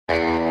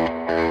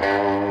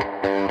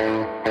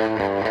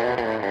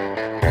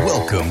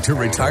Welcome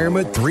to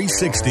Retirement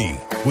 360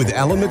 with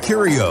Alan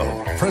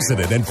Mercurio,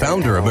 president and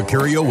founder of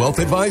Mercurio Wealth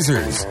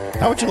Advisors.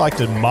 How would you like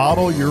to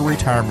model your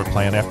retirement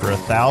plan after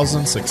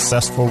 1,000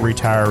 successful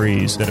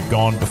retirees that have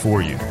gone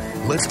before you?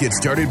 Let's get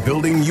started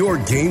building your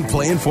game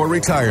plan for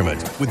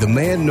retirement with the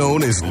man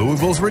known as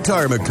Louisville's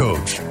retirement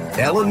coach,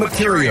 Alan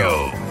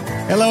Mercurio.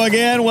 Hello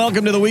again.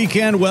 Welcome to the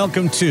weekend.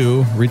 Welcome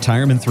to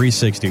Retirement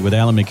 360 with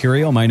Alan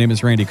Mercurio. My name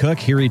is Randy Cook.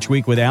 Here each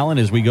week with Alan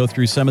as we go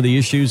through some of the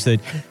issues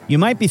that you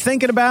might be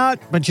thinking about,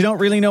 but you don't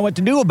really know what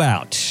to do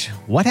about.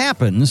 What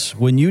happens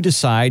when you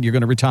decide you're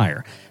going to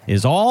retire?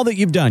 Is all that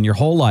you've done your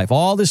whole life,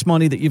 all this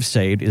money that you've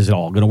saved, is it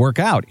all going to work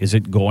out? Is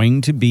it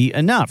going to be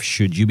enough?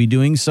 Should you be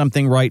doing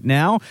something right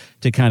now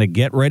to kind of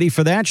get ready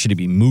for that? Should you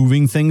be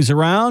moving things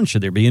around?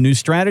 Should there be a new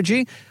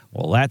strategy?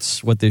 Well,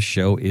 that's what this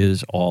show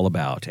is all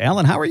about.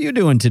 Alan, how are you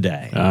doing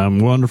today? I'm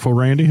wonderful,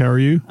 Randy. How are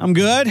you? I'm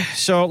good.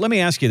 So let me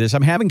ask you this.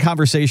 I'm having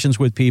conversations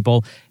with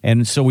people,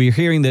 and so we're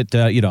hearing that,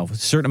 a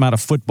certain amount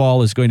of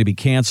football is going to be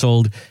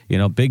canceled,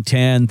 Big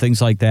Ten,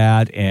 things like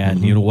that,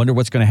 and, wonder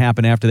what's going to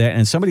happen after that.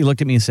 And somebody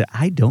looked at me and said,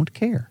 I don't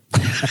care.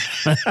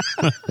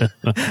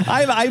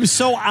 I'm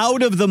so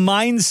out of the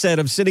mindset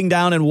of sitting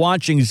down and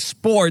watching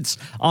sports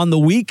on the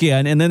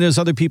weekend, and then there's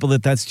other people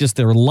that's just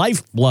their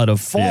lifeblood of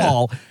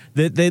fall. Yeah.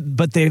 But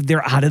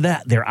they're out of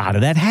that. They're out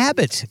of that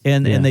habit,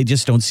 and they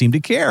just don't seem to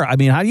care. I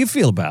mean, how do you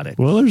feel about it?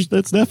 Well,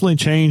 that's definitely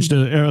changed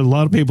a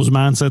lot of people's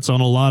mindsets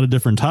on a lot of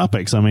different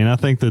topics. I mean, I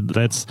think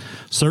that's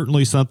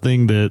certainly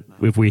something that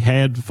if we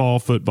had fall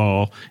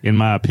football, in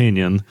my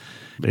opinion,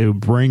 it would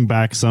bring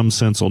back some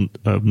sense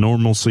of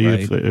normalcy,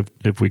 right,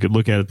 if we could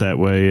look at it that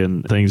way,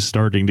 and things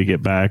starting to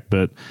get back,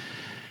 but.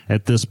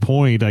 At this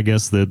point, I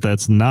guess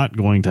that's not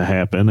going to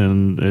happen,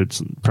 and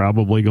it's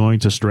probably going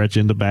to stretch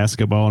into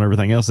basketball and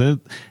everything else.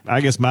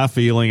 I guess my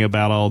feeling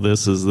about all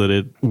this is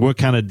that what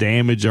kind of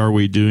damage are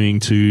we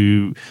doing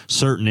to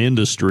certain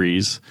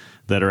industries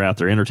that are out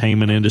there,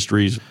 entertainment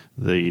industries,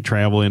 the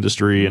travel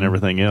industry, and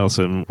everything else,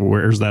 and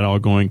where's that all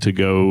going to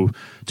go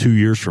 2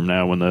 years from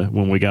now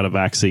when we got a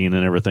vaccine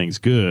and everything's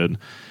good?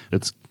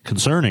 It's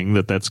concerning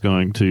that's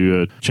going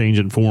to change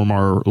and form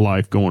our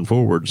life going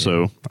forward.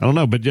 So I don't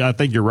know, but I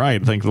think you're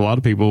right. I think a lot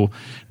of people,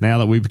 now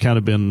that we've kind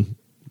of been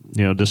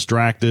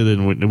distracted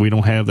and we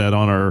don't have that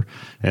on our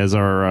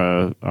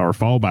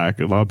fallback,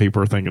 a lot of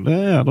people are thinking,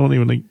 I don't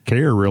even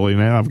care really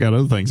now. I've got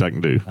other things I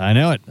can do. I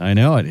know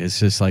it. It's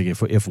just like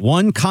if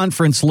one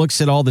conference looks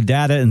at all the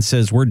data and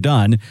says we're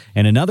done,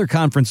 and another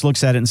conference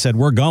looks at it and said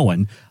we're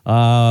going,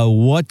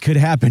 what could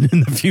happen in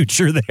the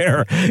future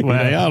there? Well,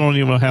 I don't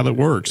even know how that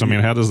works. I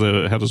mean, how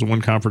does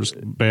one conference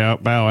bow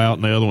out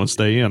and the other one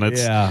stay in?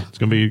 It's going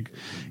to be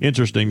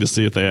interesting to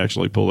see if they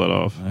actually pull that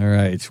off. All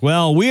right.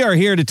 Well, we are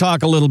here to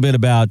talk a little bit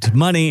about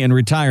money and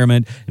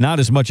retirement, not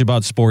as much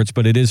about sports,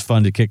 but it is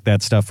fun to kick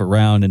that stuff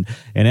around. And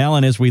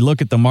Alan, as we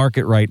look at the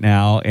market right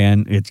now,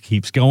 and it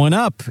keeps going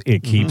up,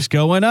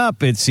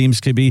 it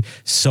seems to be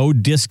so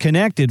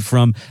disconnected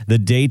from the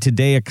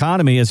day-to-day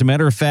economy. As a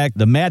matter of fact,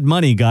 the Mad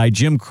Money guy,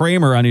 Jim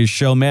Cramer, on his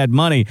show Mad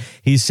Money,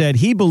 he said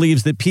he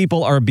believes that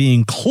people are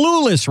being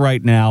clueless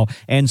right now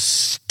and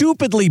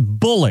stupidly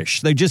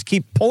bullish. They just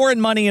keep pouring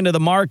money into the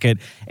market.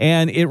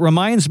 And it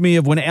reminds me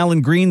of when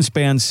Alan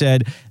Greenspan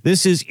said,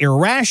 this is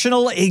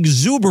irrational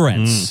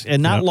exuberance.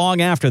 And not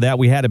long after that,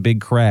 we had a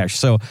big crash.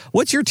 So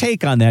what's your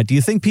take on that? Do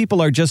you think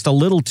people are just a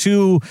little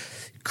too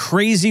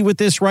crazy with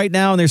this right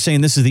now, and they're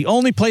saying this is the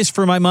only place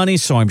for my money,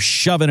 so I'm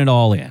shoving it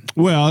all in?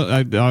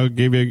 Well, I'll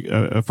give you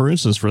a for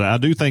instance for that. I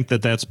do think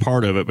that's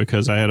part of it,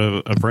 because I had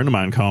a friend of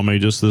mine call me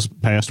just this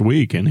past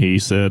week, and he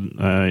said,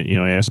 he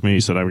asked me, he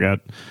said, I've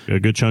got a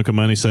good chunk of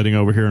money sitting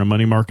over here in a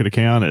money market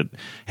account. It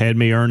had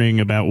me earning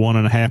about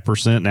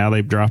 1.5%. Now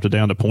they've dropped it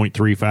down to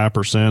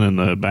 0.35%, and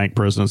the bank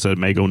president said it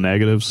may go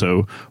negative.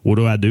 So what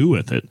do I do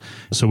with it?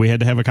 So we had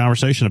to have a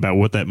conversation about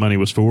what that money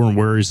was for and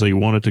where he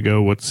wanted to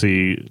go, what's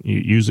he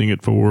using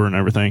it for, and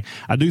everything.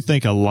 I do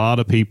think a lot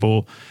of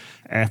people,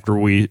 after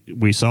we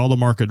saw the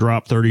market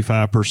drop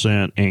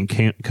 35% and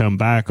can't come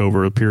back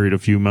over a period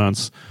of few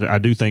months, I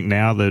do think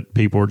now that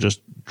people are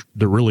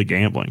they're really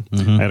gambling.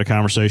 I had a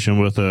conversation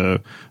with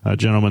a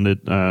gentleman,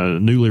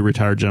 newly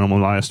retired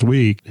gentleman last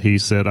week. He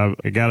said, I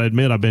got to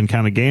admit, I've been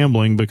kind of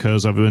gambling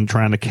because I've been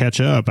trying to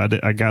catch up.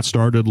 I got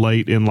started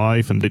late in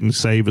life and didn't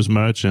save as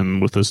much.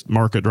 And with this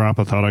market drop,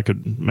 I thought I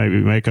could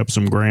maybe make up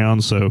some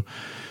ground. So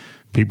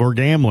people are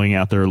gambling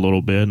out there a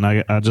little bit, and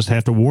I just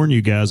have to warn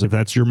you guys, if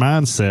that's your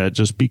mindset,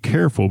 just be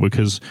careful,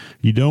 because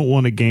you don't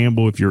want to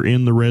gamble if you're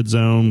in the red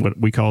zone, what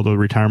we call the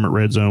retirement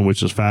red zone,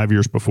 which is 5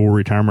 years before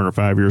retirement or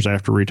 5 years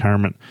after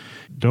retirement.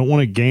 Don't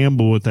want to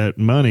gamble with that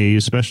money,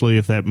 especially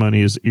if that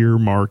money is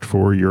earmarked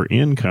for your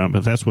income.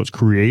 If that's what's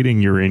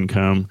creating your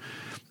income,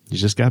 you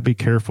just got to be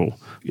careful.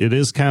 It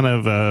is kind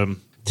of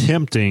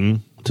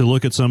tempting to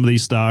look at some of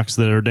these stocks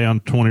that are down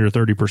 20 or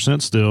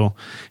 30% still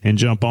and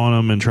jump on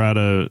them and try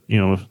to,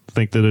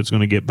 think that it's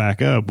going to get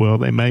back up. Well,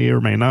 they may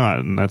or may not,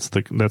 and that's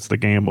the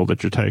gamble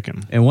that you're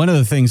taking. And one of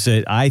the things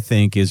that I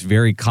think is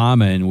very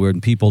common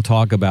when people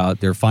talk about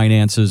their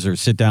finances or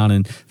sit down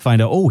and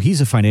find out, oh,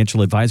 he's a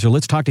financial advisor,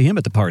 let's talk to him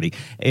at the party.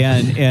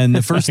 And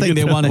the first thing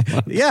they want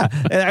to,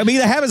 I mean,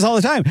 that happens all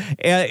the time.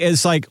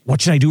 It's like,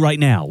 what should I do right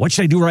now? What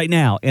should I do right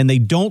now? And they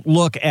don't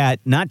look at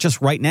not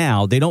just right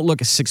now. They don't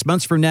look at 6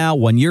 months from now,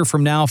 1 year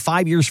from now,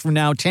 5 years from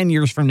now, 10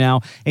 years from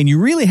now. And you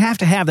really have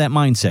to have that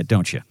mindset,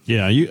 don't you?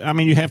 Yeah,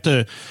 you have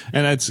to,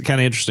 and it's kind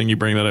of interesting you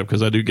bring that up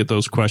because I do get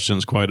those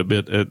questions quite a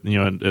bit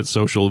at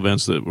social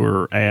events that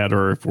we're at,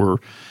 or if we're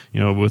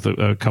with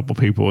a couple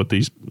people at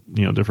these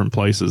different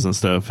places and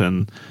stuff.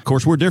 And of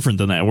course, we're different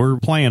than that. We're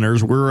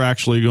planners. We're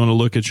actually going to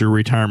look at your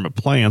retirement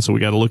plan, so we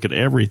got to look at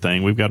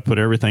everything. We've got to put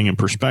everything in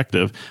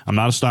perspective. I'm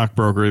not a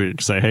stockbroker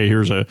to say, hey,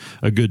 here's a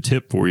good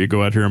tip for you.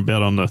 Go out here and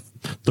bet on the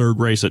third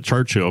race at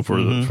Churchill for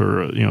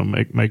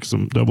make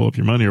some double up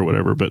your money or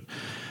whatever. But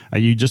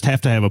you just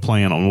have to have a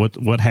plan on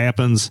what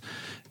happens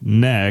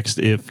next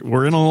if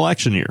we're in an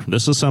election year.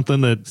 This is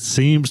something that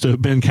seems to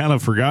have been kind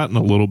of forgotten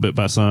a little bit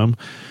by some,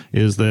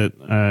 is that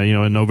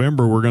in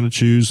November we're going to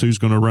choose who's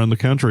going to run the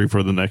country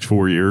for the next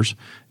 4 years,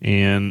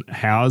 and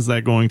how is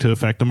that going to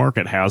affect the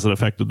market? How has it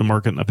affected the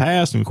market in the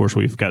past? And of course,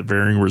 we've got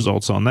varying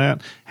results on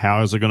that.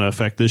 How is it going to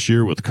affect this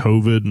year with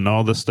COVID and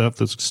all this stuff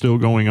that's still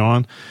going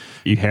on?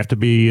 You have to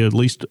be at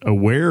least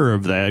aware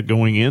of that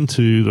going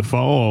into the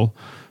fall.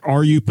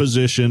 Are you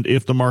positioned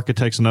if the market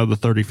takes another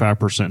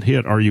 35%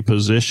 hit? Are you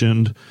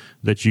positioned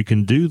that you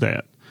can do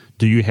that?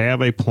 Do you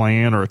have a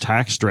plan or a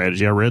tax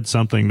strategy? I read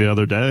something the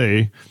other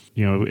day,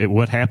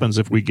 what happens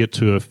if we get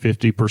to a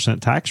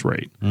 50% tax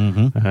rate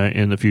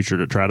in the future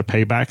to try to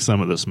pay back some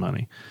of this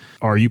money?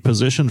 Are you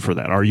positioned for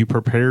that? Are you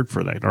prepared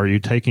for that? Are you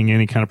taking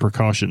any kind of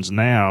precautions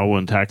now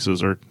when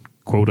taxes are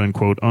quote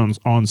unquote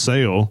on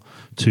sale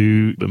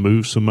to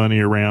move some money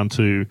around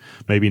to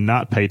maybe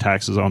not pay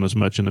taxes on as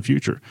much in the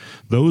future?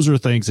 Those are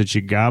things that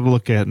you got to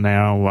look at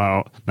now,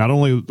 while not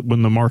only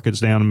when the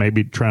market's down and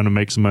maybe trying to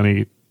make some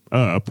money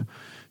up.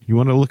 You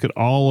want to look at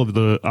all of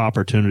the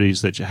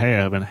opportunities that you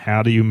have, and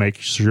how do you make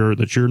sure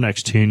that your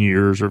next 10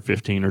 years or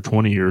 15 or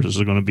 20 years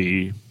is going to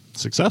be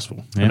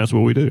successful. And that's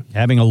what we do.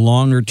 Having a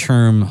longer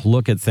term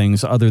look at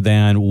things other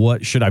than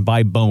what should I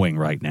buy Boeing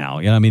right now?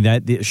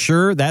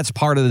 That's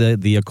part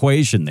of the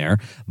equation there.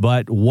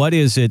 But what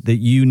is it that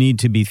you need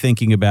to be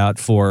thinking about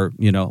for,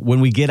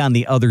 when we get on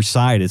the other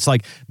side? It's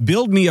like,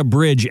 build me a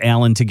bridge,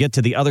 Alan, to get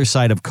to the other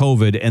side of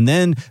COVID, and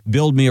then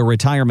build me a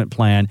retirement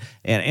plan.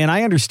 And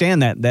I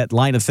understand that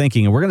line of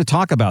thinking. And we're going to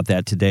talk about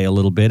that today a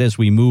little bit as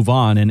we move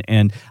on.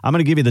 And I'm going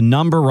to give you the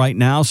number right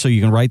now so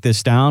you can write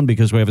this down,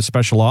 because we have a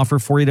special offer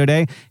for you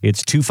today.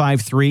 It's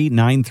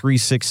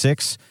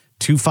 253-9366,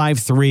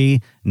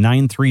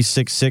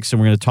 253-9366, and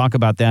we're going to talk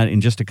about that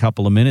in just a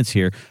couple of minutes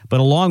here. But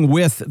along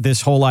with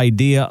this whole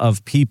idea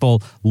of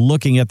people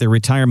looking at their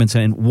retirements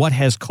and what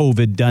has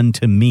COVID done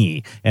to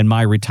me and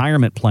my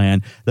retirement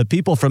plan, the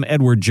people from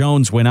Edward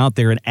Jones went out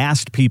there and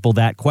asked people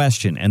that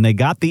question, and they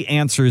got the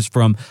answers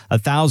from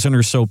 1,000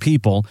 or so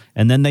people,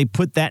 and then they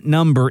put that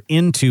number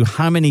into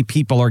how many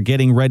people are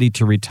getting ready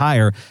to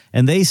retire,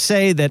 and they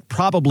say that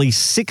probably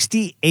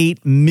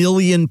 68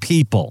 million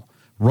people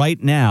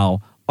right now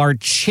are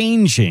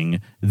changing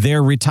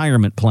their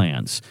retirement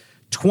plans.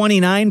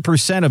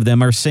 29% of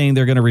them are saying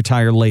they're going to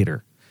retire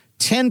later.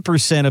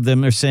 10% of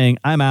them are saying,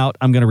 I'm out,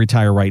 I'm going to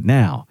retire right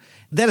now.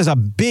 That is a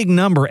big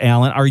number,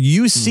 Alan. Are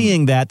you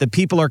seeing that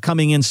people are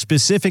coming in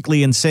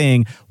specifically and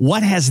saying,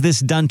 what has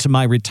this done to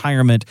my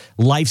retirement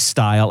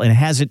lifestyle, and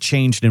has it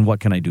changed, and what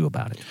can I do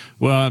about it?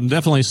 Well, I'm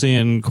definitely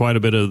seeing quite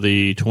a bit of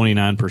the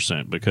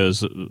 29%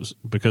 because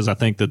I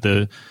think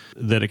that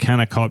it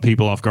kind of caught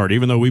people off guard,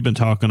 even though we've been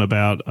talking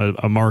about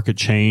a market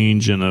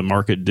change and a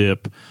market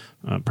dip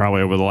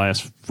probably over the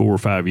last 4 or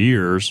 5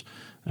 years.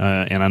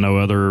 And I know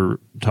other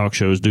talk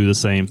shows do the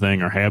same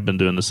thing or have been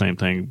doing the same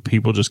thing.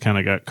 People just kind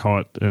of got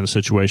caught in a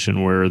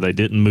situation where they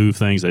didn't move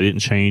things, they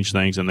didn't change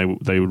things, and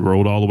they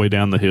rolled all the way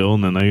down the hill,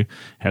 and then they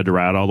had to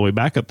ride all the way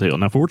back up the hill.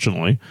 Now,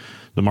 fortunately,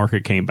 the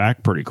market came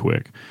back pretty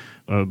quick.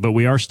 But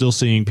we are still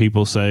seeing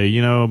people say,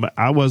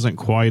 I wasn't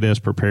quite as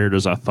prepared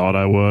as I thought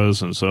I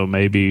was, and so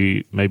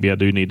maybe I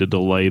do need to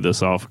delay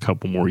this off a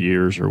couple more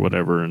years or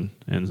whatever and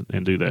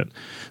do that.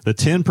 The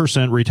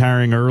 10%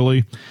 retiring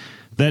early,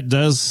 that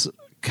does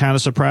kind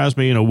of surprised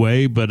me in a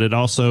way, but it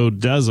also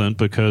doesn't,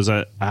 because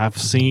I've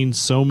seen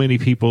so many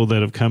people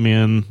that have come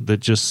in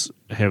that just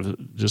have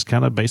just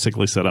kind of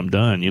basically said, I'm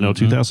done.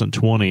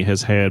 2020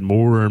 has had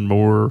more and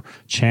more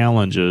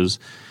challenges.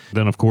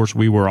 Then, of course,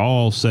 we were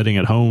all sitting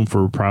at home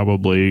for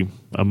probably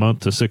a month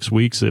to 6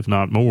 weeks, if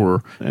not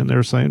more. And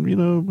they're saying,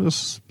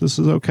 this is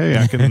okay.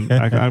 I can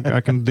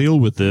I can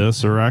deal with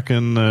this, or I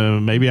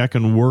can maybe I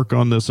can work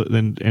on this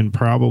and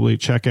probably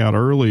check out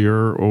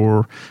earlier,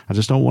 or I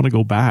just don't want to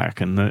go back.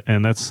 And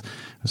that's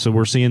so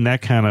we're seeing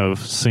that kind of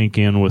sink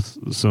in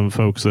with some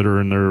folks that are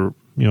in their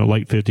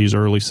late 50s,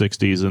 early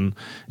 60s, and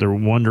they're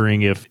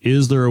wondering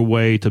is there a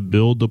way to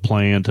build the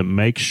plan to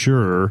make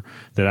sure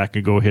that I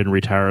could go ahead and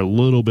retire a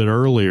little bit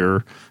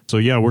earlier. So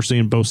yeah, we're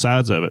seeing both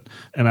sides of it.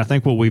 And I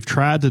think what we've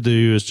tried to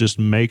do is just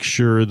make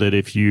sure that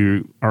if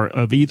you are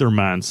of either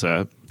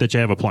mindset, that you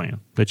have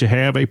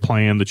a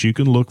plan that you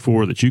can look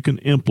for, that you can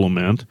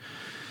implement.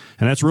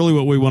 And that's really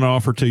what we want to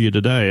offer to you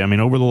today. I mean,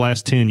 over the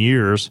last 10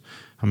 years,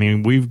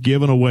 we've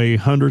given away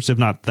hundreds, if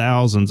not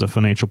thousands, of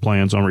financial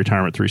plans on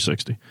Retirement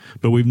 360.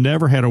 But we've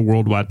never had a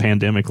worldwide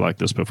pandemic like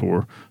this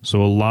before.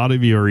 So a lot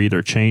of you are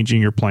either changing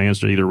your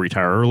plans to either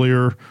retire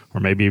earlier or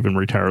maybe even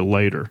retire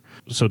later.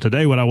 So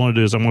today what I want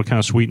to do is I'm going to kind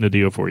of sweeten the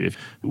deal for you.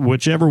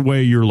 Whichever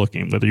way you're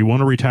looking, whether you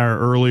want to retire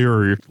earlier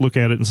or you look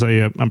at it and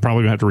say, I'm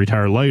probably going to have to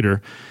retire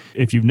later.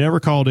 If you've never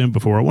called in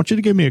before, I want you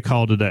to give me a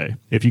call today.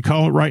 If you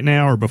call it right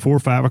now or before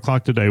 5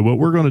 o'clock today, what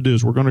we're going to do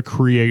is we're going to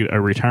create a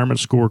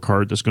retirement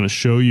scorecard that's going to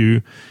show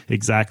you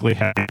exactly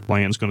how your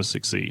plan is going to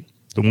succeed.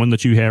 The one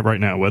that you have right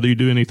now, whether you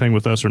do anything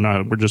with us or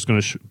not, we're just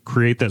going to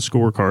create that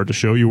scorecard to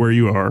show you where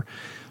you are.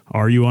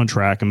 Are you on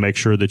track, and make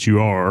sure that you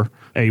are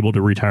able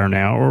to retire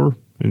now, or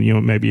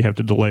maybe you have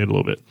to delay it a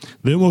little bit.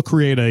 Then we'll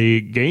create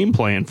a game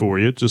plan for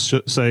you to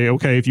say,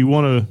 okay, if you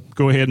want to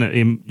go ahead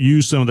and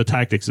use some of the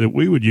tactics that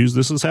we would use,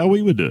 this is how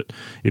we would do it.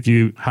 If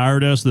you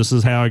hired us, this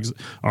is how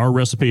our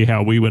recipe,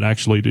 how we would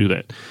actually do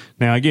that.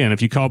 Now, again,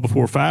 if you call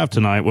before 5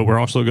 tonight, what we're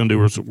also going to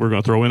do is we're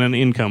going to throw in an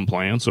income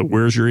plan. So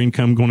where's your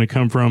income going to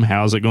come from?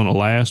 How's it going to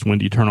last? When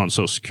do you turn on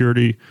Social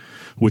Security?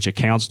 Which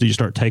accounts do you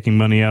start taking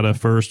money out of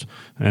first?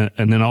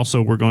 And then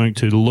also we're going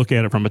to look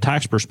at it from a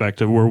tax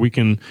perspective, where we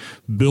can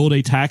build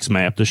a tax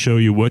map to show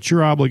you what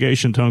your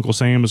obligation to Uncle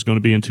Sam is going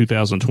to be in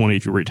 2020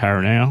 if you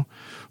retire now,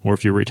 or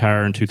if you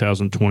retire in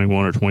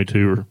 2021 or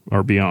 22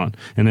 or beyond.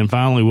 And then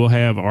finally, we'll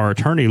have our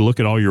attorney look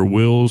at all your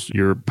wills,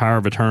 your power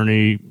of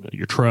attorney,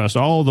 your trust,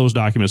 all of those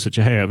documents that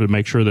you have, and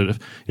make sure that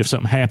if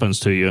something happens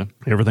to you,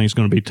 everything's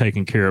going to be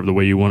taken care of the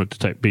way you want it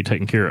to be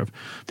taken care of.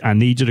 I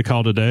need you to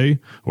call today,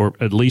 or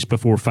at least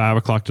before 5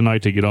 o'clock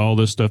tonight, to get all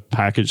this stuff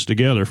packaged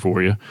together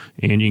for you.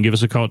 And you can give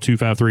us a call at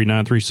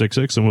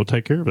 253-9366, and we'll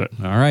take care of that.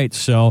 All right.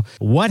 So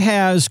what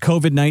has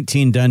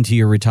COVID-19 done to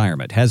your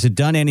retirement? Has it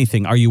done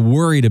anything? Are you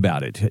worried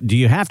about it? Do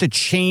you have to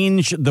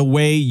change the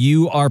way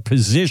you are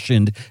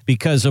positioned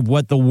because of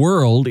what the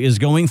world is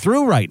going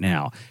through right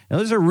now? Now,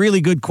 those are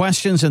really good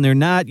questions, and you're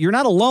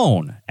not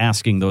alone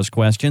asking those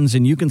questions.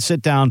 And you can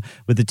sit down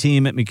with the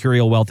team at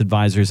Mercurial Wealth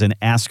Advisors and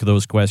ask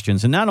those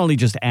questions, and not only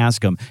just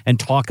ask them and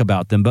talk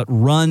about them, but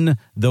run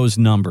those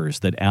numbers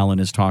that Alan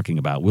is talking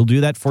about. We'll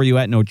do that for you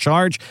at no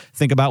charge.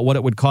 Think about what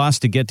it would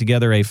cost to get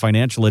together a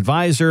financial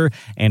advisor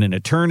and an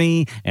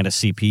attorney and a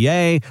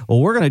CPA. Well,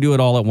 we're going to do it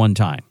all at one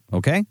time,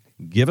 okay?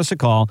 Give us a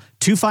call,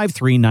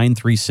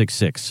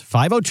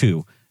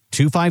 253-9366,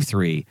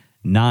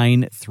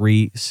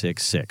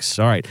 502-253-9366.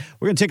 All right,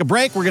 we're going to take a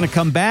break. We're going to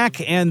come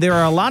back, and there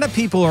are a lot of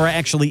people who are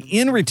actually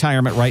in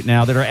retirement right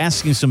now that are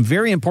asking some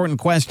very important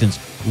questions.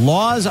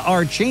 Laws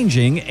are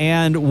changing,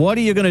 and what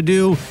are you going to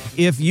do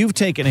if you've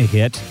taken a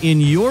hit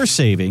in your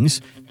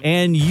savings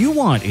and you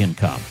want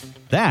income?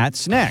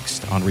 That's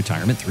next on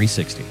Retirement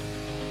 360.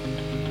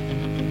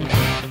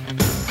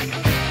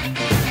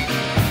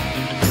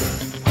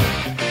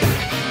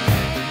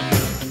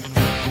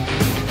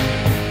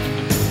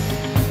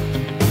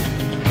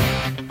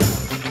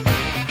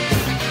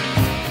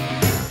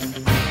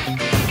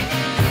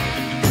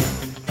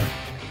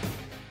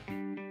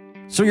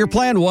 So your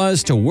plan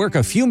was to work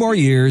a few more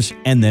years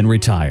and then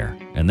retire.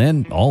 And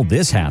then all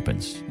this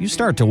happens. You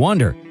start to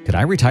wonder, could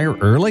I retire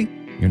early?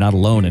 You're not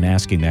alone in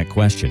asking that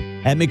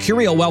question. At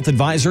Mercurial Wealth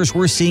Advisors,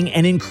 we're seeing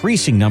an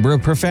increasing number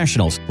of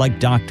professionals like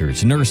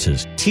doctors,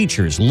 nurses,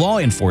 teachers, law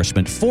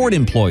enforcement, Ford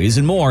employees,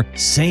 and more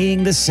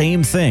saying the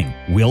same thing.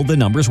 Will the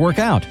numbers work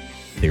out?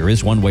 There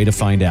is one way to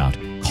find out.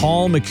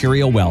 Call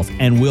Mercurial Wealth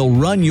and we'll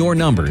run your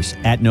numbers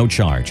at no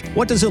charge.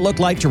 What does it look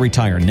like to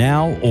retire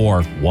now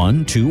or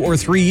 1, 2, or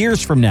 3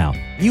 years from now?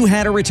 You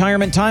had a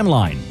retirement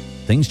timeline.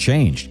 Things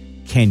changed.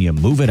 Can you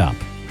move it up?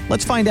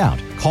 Let's find out.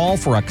 Call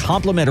for a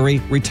complimentary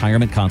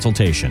retirement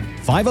consultation.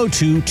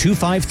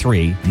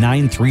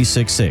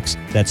 502-253-9366.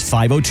 That's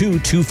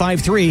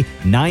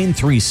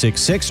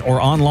 502-253-9366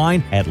 or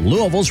online at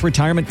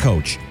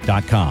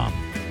Louisville'sRetirementCoach.com.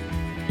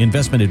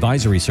 Investment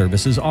advisory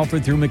services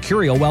offered through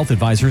Mercurial Wealth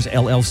Advisors,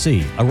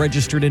 LLC, a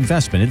registered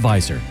investment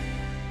advisor.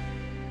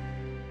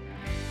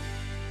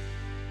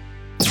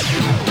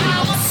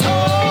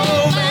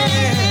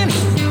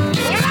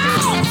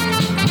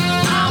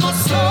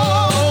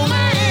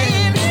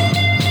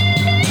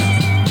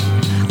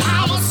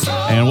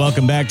 And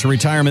welcome back to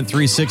Retirement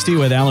 360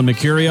 with Alan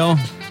Mercurio,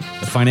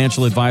 the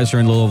financial advisor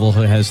in Louisville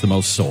who has the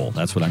most soul.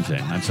 That's what I'm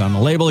saying. I'm going to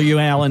label you,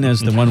 Alan, as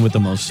the one with the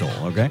most soul,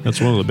 okay?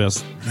 That's one of the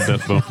best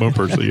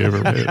bumpers that you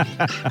ever had.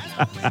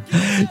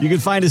 You can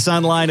find us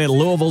online at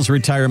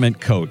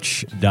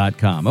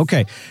Louisville'sRetirementCoach.com.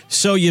 Okay,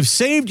 so you've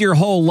saved your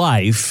whole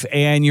life,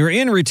 and you're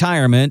in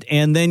retirement,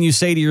 and then you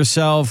say to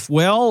yourself,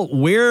 well,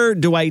 where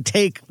do I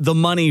take the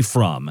money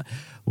from?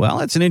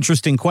 Well, it's an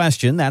interesting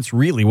question. That's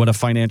really what a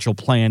financial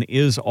plan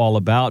is all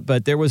about.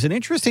 But there was an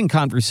interesting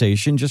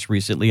conversation just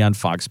recently on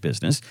Fox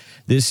Business.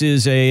 This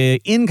is a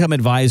income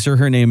advisor.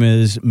 Her name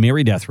is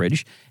Mary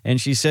Dethridge. And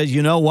she says,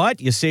 you know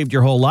what? You saved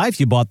your whole life.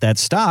 You bought that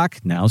stock.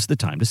 Now's the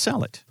time to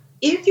sell it.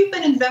 If you've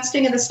been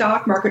investing in the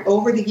stock market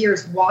over the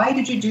years, why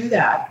did you do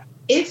that?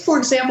 If, for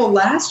example,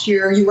 last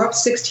year you were up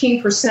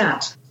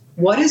 16%,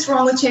 what is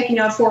wrong with taking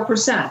out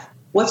 4%?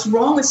 What's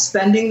wrong with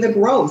spending the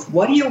growth?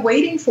 What are you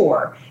waiting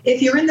for?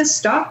 If you're in the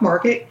stock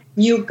market,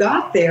 you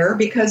got there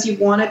because you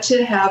wanted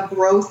to have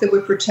growth that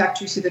would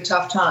protect you through the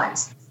tough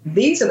times.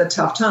 These are the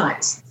tough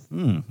times.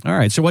 All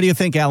right. So what do you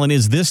think, Alan?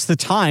 Is this the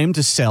time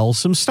to sell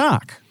some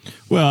stock?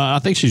 Well, I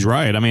think she's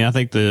right. I mean, I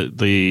think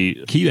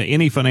the key to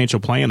any financial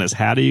plan is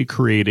how do you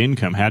create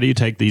income? How do you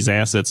take these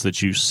assets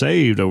that you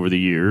saved over the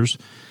years,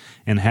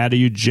 and how do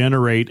you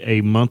generate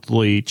a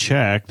monthly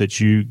check that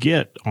you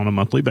get on a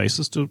monthly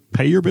basis to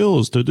pay your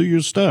bills, to do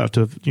your stuff,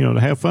 to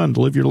have fun,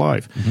 to live your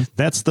life? Mm-hmm.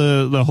 That's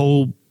the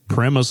whole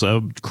premise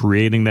of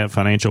creating that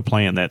financial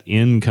plan, that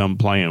income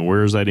plan.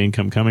 Where is that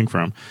income coming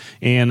from?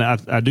 And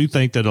I do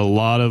think that a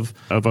lot of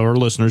our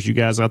listeners, you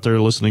guys out there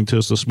listening to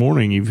us this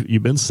morning,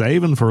 you've been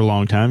saving for a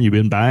long time. You've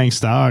been buying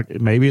stock.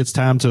 Maybe it's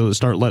time to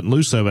start letting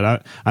loose of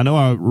it. I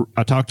know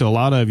I talked to a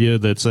lot of you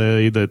that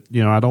say that,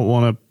 I don't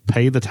want to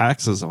pay the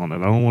taxes on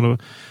it. I don't want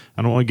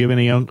to give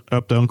any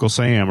up to Uncle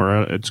Sam,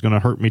 or it's going to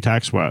hurt me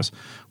tax-wise.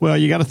 Well,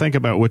 you got to think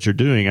about what you're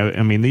doing.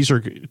 I mean, these are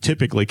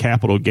typically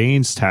capital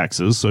gains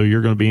taxes, so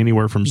you're going to be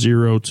anywhere from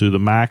 0 to the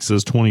max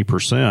is 20%.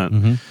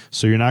 Mm-hmm.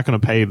 So you're not going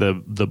to pay the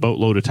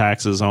boatload of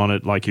taxes on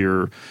it like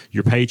your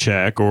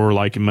paycheck or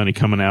like money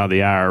coming out of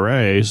the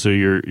IRA. So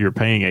you're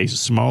paying a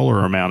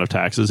smaller amount of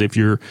taxes. If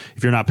you're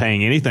not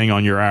paying anything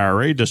on your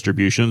IRA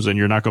distributions, then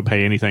you're not going to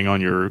pay anything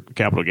on your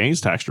capital gains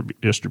tax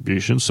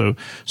distribution. So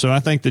I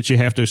think that you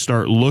have to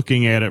start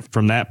looking at it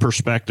from that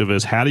perspective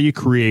as how do you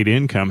create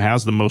income?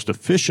 How's the most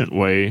efficient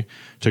way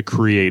to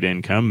create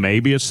income?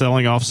 Maybe it's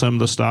selling off some of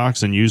the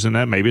stocks and using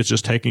that. Maybe it's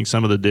just taking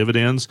some of the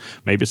dividends.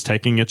 Maybe it's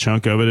taking a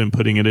chunk of it and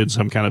putting it in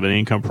some kind of an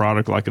income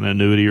product like an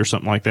annuity or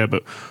something like that.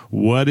 But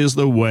what is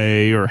the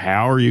way, or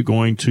how are you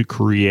going to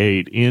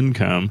create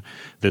income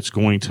that's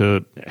going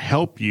to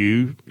help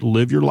you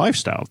live your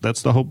lifestyle?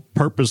 That's the whole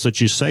purpose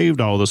that you saved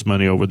all this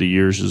money over the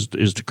years,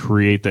 is to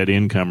create that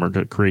income, or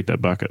to create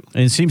that bucket.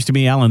 And it seems to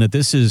me, Alan, that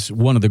this is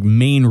one of the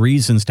main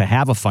reasons to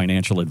have a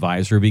financial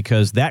advisor,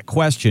 because that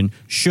question,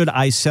 should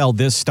I sell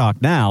this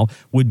stock now,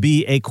 would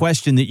be a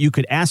question that you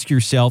could ask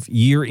yourself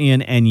year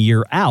in and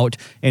year out,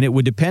 and it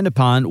would depend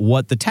upon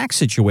what the tax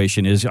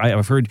situation is.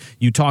 I've heard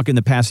you talk in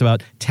the past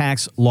about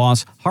tax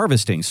loss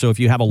harvesting. So if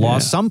you have a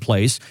loss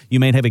someplace, you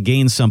may have a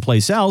gain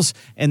someplace else,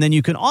 and then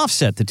you can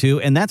offset the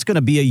two, and that's going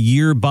to be a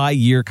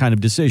year-by-year kind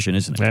of decision,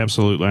 isn't it?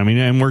 Absolutely. I mean,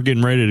 and we're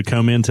getting ready to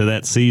come into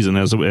that season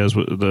as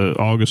the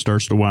August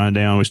starts to wind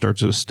down. We start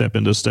to step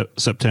into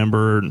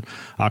September and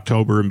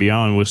October and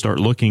beyond. We'll start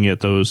looking at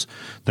those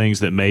things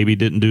that maybe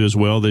didn't do as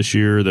well this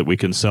year that we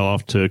can sell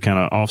off to kind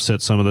of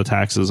offset some of the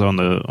taxes on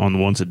the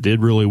ones that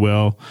did really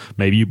well.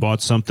 Maybe you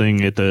bought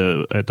something at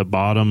the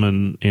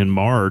bottom in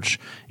March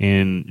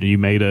and you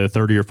made a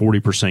 30 or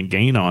 40%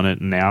 gain on it,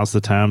 and now's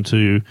the time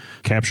to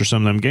capture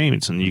some of them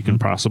gains, and you can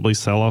possibly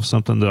sell off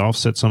something to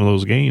offset some of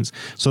those gains.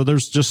 So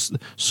there's just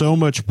so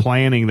much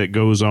planning that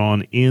goes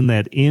on in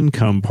that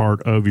income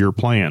part of your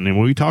plan. And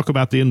when we talk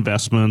about the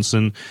investments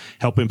and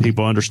helping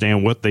people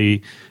understand what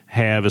they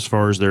have as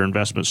far as their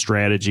investment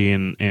strategy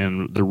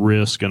and the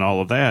risk and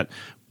all of that,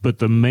 but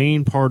the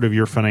main part of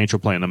your financial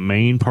plan, the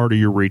main part of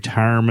your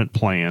retirement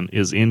plan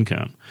is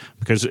income.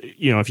 Because,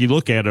 if you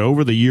look at it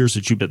over the years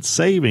that you've been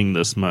saving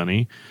this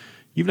money,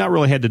 you've not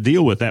really had to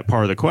deal with that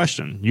part of the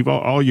question.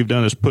 All you've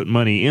done is put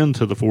money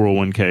into the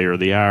 401k or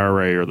the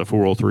IRA or the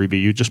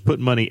 403b. You just put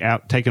money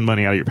out, taking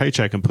money out of your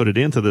paycheck and put it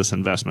into this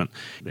investment,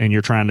 and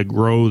you're trying to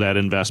grow that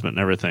investment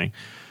and everything.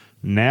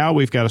 Now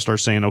we've got to start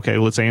saying, okay,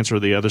 let's answer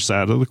the other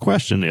side of the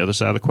question. The other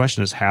side of the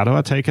question is, how do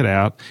I take it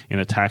out in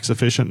a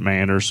tax-efficient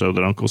manner so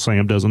that Uncle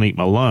Sam doesn't eat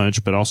my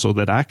lunch, but also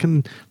that I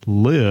can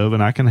live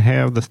and I can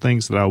have the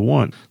things that I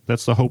want?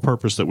 That's the whole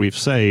purpose that we've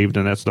saved,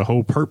 and that's the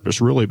whole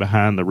purpose really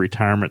behind the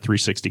Retirement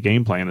 360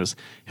 game plan, is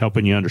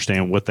helping you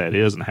understand what that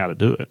is and how to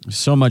do it.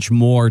 So much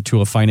more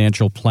to a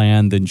financial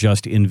plan than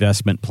just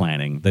investment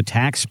planning. The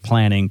tax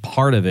planning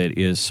part of it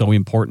is so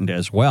important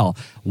as well.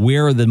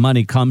 Where the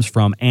money comes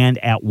from and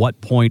at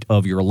what point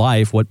of your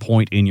life, what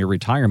point in your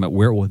retirement,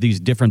 where with these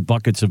different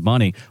buckets of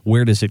money,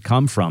 where does it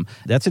come from?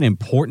 That's an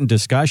important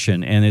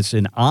discussion, and it's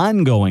an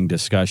ongoing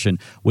discussion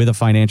with a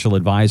financial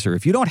advisor.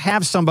 If you don't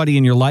have somebody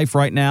in your life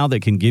right now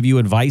that can give you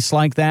advice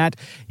like that,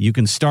 you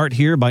can start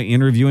here by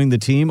interviewing the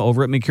team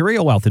over at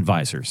Mercurio Wealth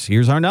Advisors.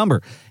 Here's our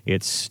number.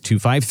 It's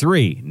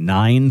 253-9366,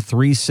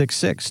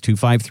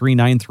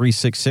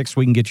 253-9366.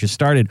 We can get you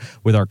started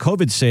with our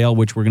COVID sale,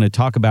 which we're going to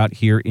talk about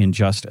here in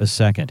just a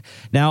second.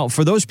 Now,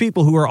 for those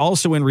people who are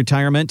also in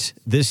retirement,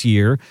 retirement this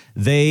year,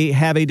 they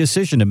have a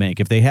decision to make.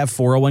 If they have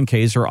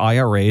 401ks or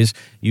IRAs,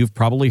 you've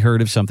probably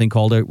heard of something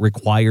called a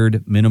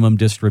required minimum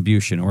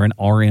distribution, or an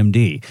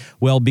RMD.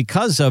 Well,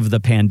 because of the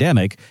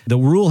pandemic, the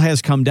rule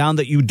has come down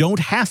that you don't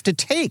have to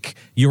take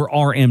your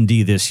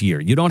RMD this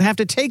year. You don't have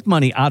to take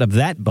money out of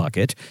that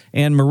bucket.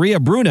 And Maria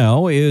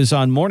Bruno is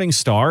on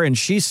Morningstar, and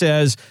she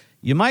says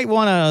you might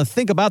want to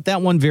think about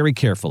that one very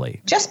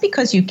carefully. Just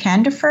because you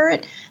can defer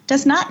it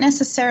does not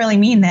necessarily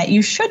mean that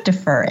you should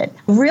defer it.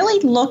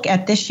 Really look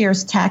at this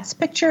year's tax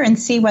picture and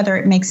see whether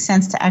it makes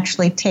sense to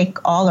actually take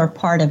all or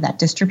part of that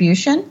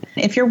distribution.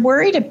 If you're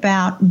worried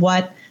about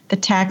what the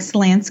tax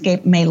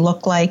landscape may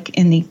look like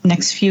in the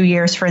next few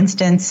years, for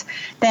instance,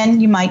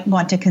 then you might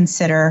want to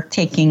consider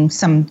taking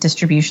some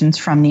distributions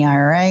from the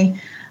IRA.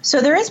 So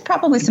there is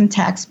probably some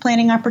tax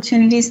planning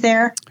opportunities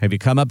there. Have you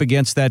come up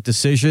against that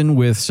decision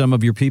with some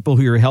of your people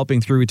who you're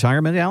helping through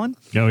retirement, Alan?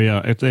 Oh,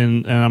 yeah.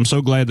 And I'm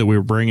so glad that we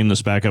were bringing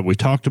this back up. We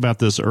talked about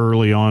this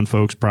early on,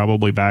 folks,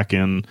 probably back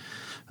in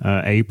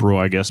April,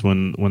 I guess,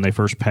 when they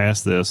first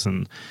passed this,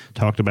 and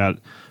talked about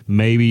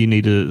maybe you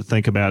need to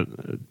think about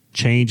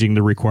changing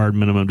the required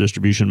minimum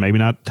distribution, maybe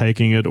not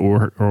taking it,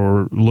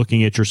 or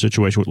looking at your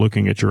situation,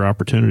 looking at your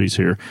opportunities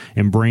here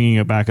and bringing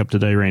it back up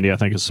today, Randy, I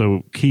think is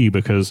so key,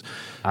 because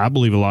I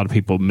believe a lot of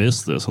people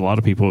miss this. A lot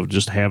of people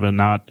just have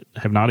not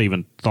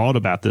even thought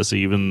about this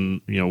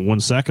even 1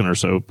 second or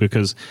so,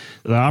 because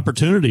the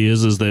opportunity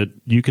is that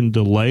you can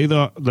delay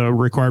the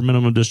required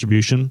minimum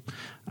distribution.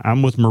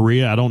 I'm with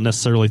Maria. I don't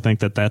necessarily think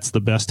that that's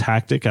the best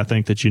tactic. I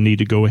think that you need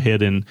to go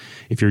ahead and,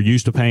 if you're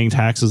used to paying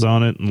taxes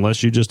on it,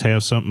 unless you just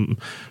have something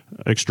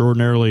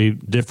extraordinarily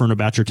different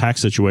about your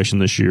tax situation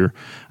this year,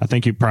 I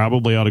think you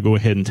probably ought to go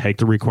ahead and take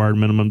the required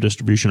minimum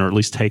distribution, or at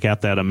least take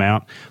out that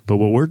amount. But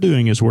what we're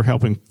doing is we're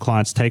helping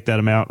clients take that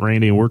amount,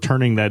 Randy, and we're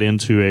turning that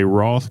into a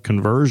Roth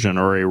conversion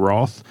or a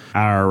Roth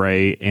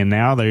IRA. And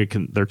now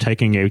they're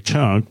taking a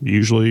chunk,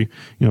 usually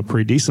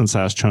pretty decent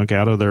sized chunk,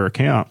 out of their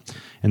account,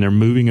 and they're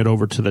moving it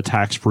over to the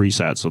tax-free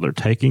side. So they're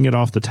taking it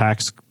off the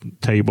tax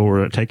table,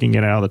 or taking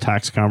it out of the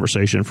tax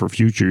conversation for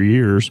future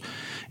years.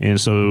 And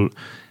so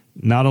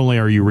not only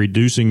are you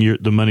reducing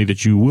the money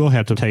that you will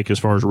have to take as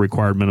far as a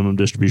required minimum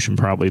distribution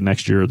probably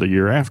next year or the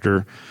year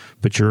after,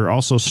 but you're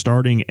also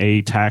starting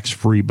a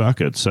tax-free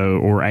bucket,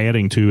 or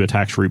adding to a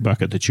tax-free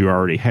bucket that you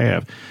already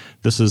have.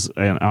 This is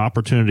an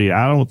opportunity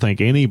I don't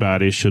think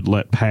anybody should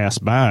let pass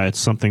by. It's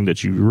something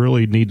that you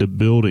really need to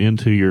build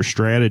into your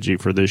strategy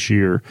for this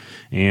year,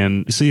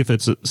 and see if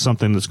it's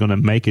something that's going to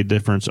make a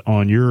difference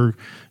on your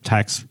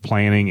tax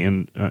planning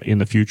in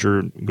the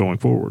future going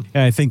forward.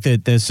 I think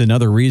that that's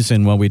another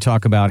reason when we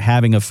talk about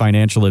having a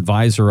financial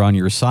advisor on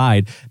your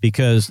side,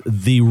 because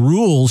the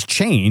rules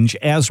change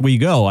as we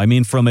go. I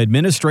mean, from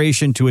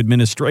administration to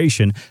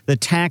administration, the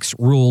tax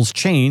rules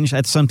change.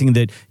 That's something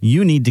that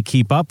you need to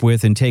keep up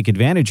with and take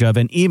advantage of.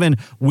 And even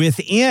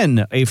within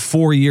a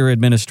 4-year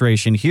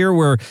administration, here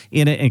we're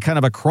in kind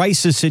of a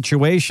crisis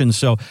situation.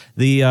 So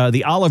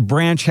the olive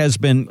branch has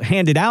been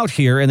handed out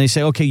here, and they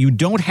say, okay, you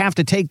don't have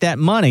to take that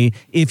money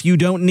if you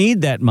don't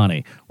need that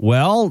money.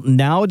 Well,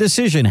 now a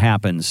decision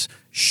happens.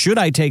 Should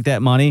I take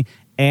that money?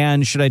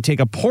 And should I take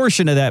a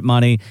portion of that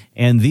money?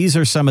 And these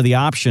are some of the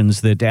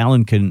options that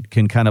Alan can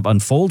kind of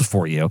unfold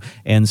for you,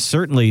 and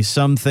certainly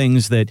some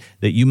things that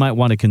you might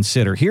want to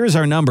consider. Here's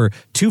our number,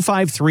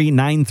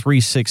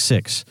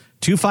 253-9366.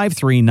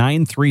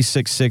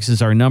 253-9366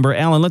 is our number.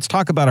 Alan, let's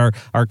talk about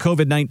our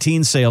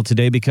COVID-19 sale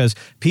today, because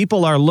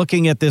people are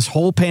looking at this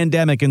whole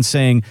pandemic and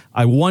saying,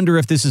 I wonder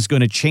if this is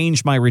going to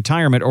change my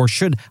retirement, or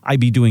should I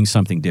be doing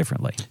something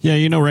differently? Yeah,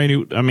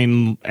 Randy, I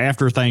mean,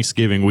 after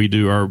Thanksgiving, we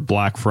do our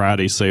Black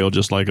Friday sale,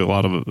 just like a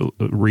lot of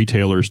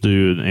retailers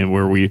do, and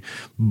where we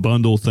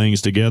bundle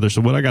things together.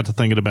 So what I got to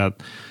thinking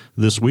about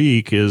this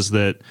week is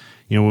that,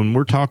 when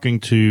we're talking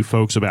to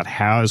folks about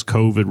how has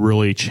COVID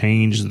really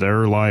changed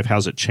their life,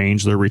 how's it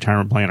changed their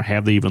retirement plan, or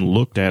have they even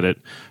looked at it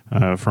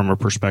from a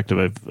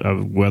perspective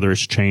of whether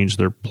it's changed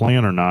their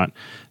plan or not,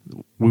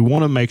 we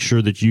want to make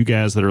sure that you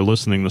guys that are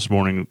listening this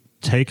morning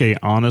take a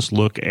honest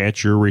look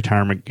at your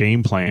retirement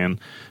game plan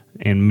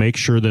and make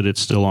sure that it's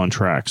still on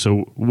track.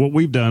 So what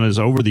we've done is,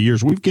 over the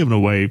years, we've given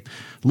away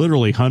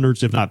literally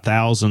hundreds, if not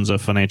thousands, of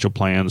financial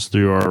plans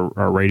through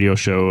our radio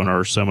show and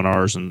our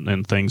seminars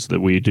and things that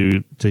we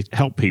do to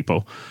help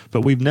people.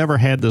 But we've never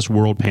had this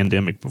worldwide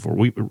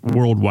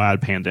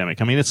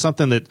pandemic. I mean, it's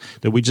something that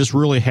we just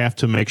really have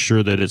to make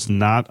sure that it's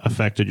not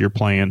affected your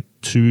plan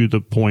to the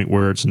point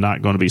where it's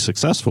not going to be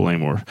successful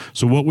anymore.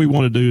 So what we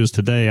want to do is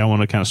today, I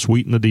want to kind of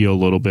sweeten the deal a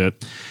little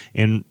bit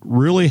and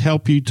really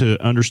help you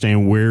to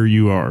understand where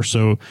you are.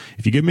 So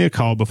if you give me a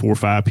call before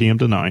 5 p.m.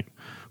 tonight,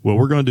 What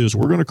we're going to do is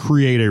we're going to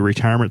create a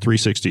Retirement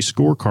 360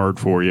 scorecard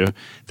for you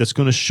that's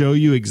going to show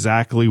you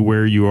exactly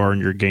where you are in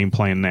your game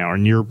plan now,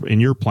 in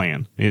your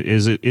plan.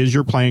 Is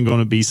your plan going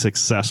to be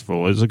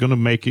successful? Is it going to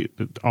make it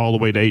all the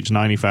way to age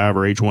 95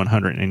 or age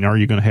 100? And are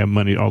you going to have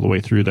money all the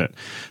way through that?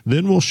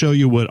 Then we'll show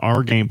you what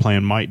our game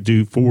plan might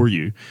do for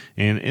you.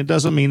 And it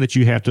doesn't mean that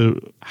you have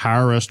to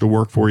hire us to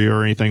work for you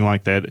or anything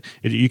like that.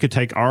 You could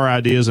take our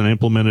ideas and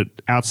implement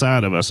it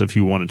outside of us if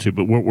you wanted to.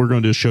 But what we're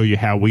going to do is show you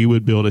how we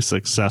would build a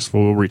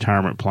successful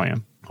retirement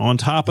plan. On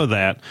top of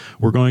that,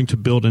 we're going to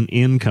build an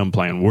income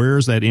plan. Where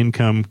is that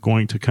income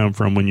going to come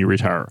from when you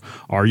retire?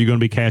 Are you going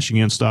to be cashing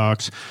in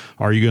stocks?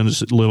 Are you going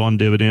to live on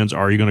dividends?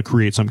 Are you going to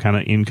create some kind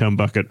of income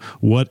bucket?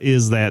 What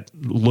does that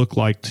look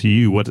like to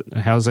you?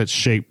 How does that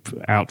shape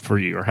out for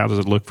you, or how does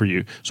it look for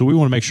you? So we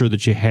want to make sure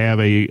that you have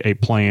a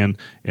plan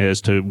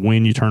as to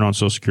when you turn on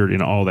Social Security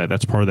and all that.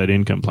 That's part of that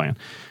income plan.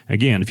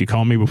 Again, if you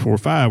call me before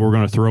 5, we're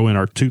going to throw in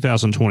our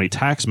 2020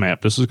 tax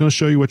map. This is going to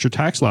show you what your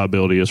tax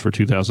liability is for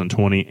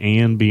 2020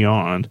 and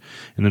beyond.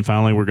 And then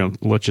finally, we're going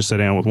to let you sit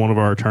down with one of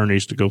our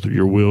attorneys to go through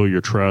your will,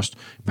 your trust,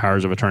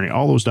 powers of attorney,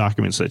 all those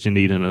documents that you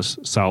need in a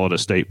solid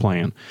estate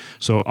plan.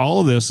 So all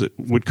of this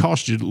would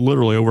cost you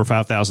literally over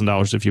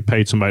 $5,000 if you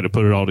paid somebody to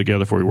put it all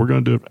together for you. We're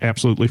going to do it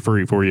absolutely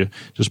free for you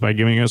just by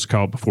giving us a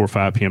call before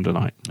 5 p.m.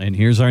 tonight. And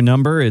here's our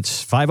number.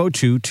 It's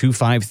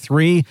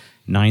 502-253-9366,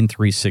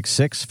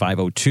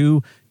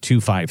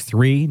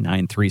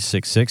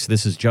 502-253-9366.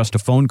 This is just a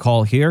phone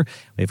call here.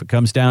 If it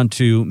comes down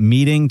to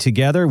meeting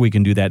together, we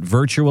can do that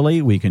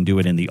virtually. We can do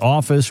it in the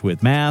office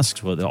with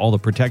masks, with all the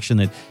protection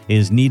that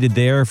is needed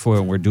there.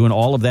 We're doing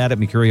all of that at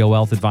Mercurio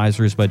Wealth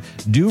Advisors. But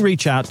do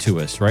reach out to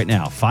us right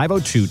now,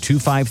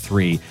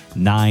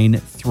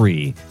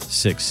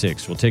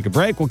 502-253-9366. We'll take a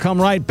break. We'll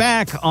come right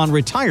back on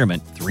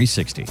Retirement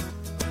 360.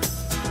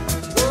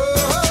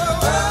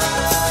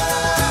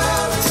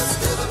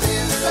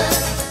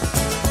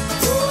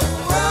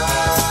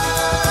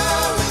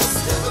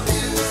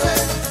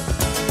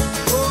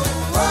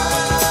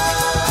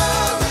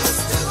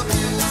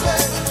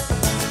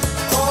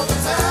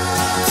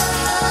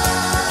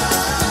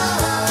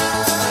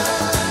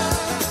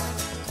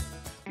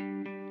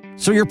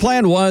 So your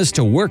plan was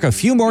to work a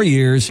few more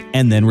years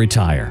and then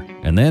retire.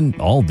 And then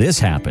all this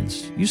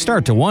happens. You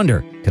start to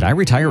wonder, could I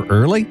retire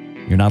early?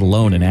 You're not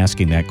alone in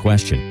asking that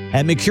question.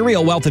 At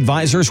Mercurio Wealth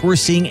Advisors, we're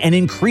seeing an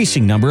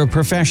increasing number of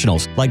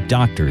professionals like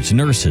doctors,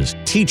 nurses,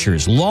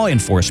 teachers, law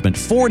enforcement,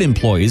 Ford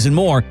employees, and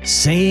more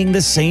saying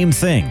the same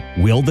thing.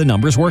 Will the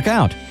numbers work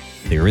out?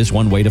 There is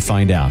one way to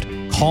find out.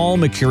 Call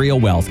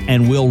Mercurio Wealth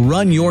and we'll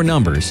run your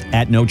numbers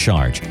at no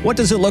charge. What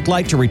does it look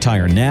like to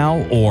retire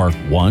now or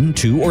 1,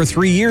 2, or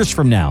 3 years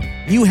from now?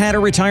 You had a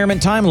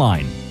retirement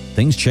timeline.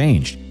 Things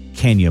changed.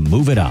 Can you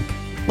move it up?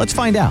 Let's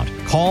find out.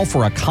 Call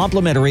for a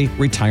complimentary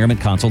retirement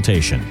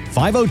consultation.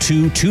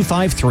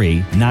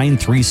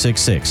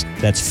 502-253-9366.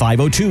 That's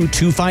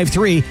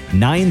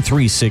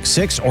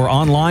 502-253-9366 or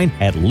online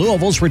at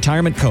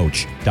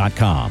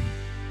Louisville'sRetirementCoach.com.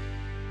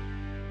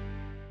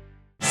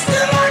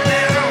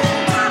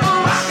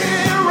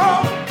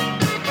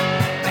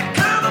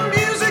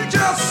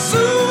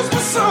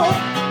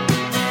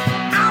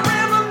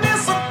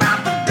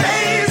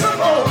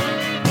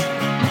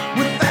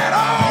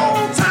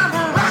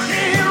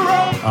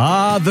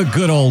 The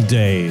good old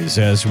days,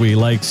 as we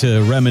like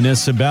to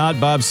reminisce about.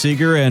 Bob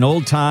Seger and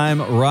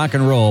old-time rock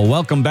and roll.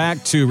 Welcome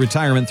back to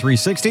Retirement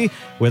 360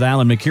 with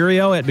Alan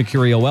Mercurio at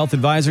Mercurio Wealth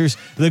Advisors.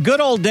 The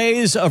good old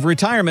days of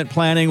retirement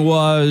planning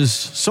was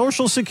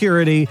Social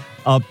Security,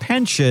 a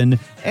pension,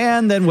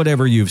 and then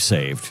whatever you've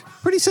saved.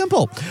 Pretty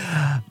simple,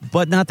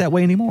 but not that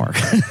way anymore.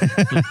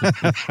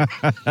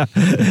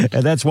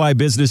 And that's why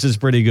business is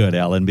pretty good,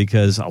 Alan,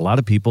 because a lot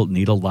of people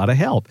need a lot of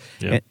help.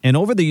 Yep. And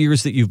over the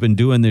years that you've been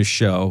doing this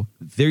show,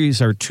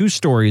 these are two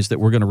stories that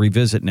we're going to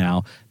revisit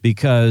now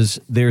because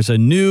there's a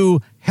new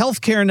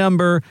healthcare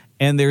number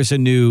and there's a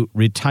new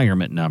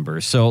retirement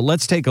number. So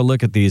let's take a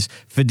look at these.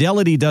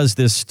 Fidelity does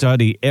this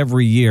study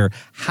every year.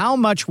 How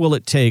much will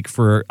it take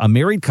for a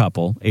married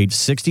couple, age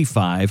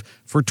 65,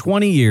 for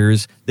 20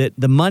 years, that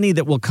the money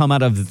that will come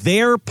out of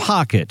their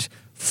pocket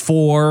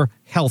for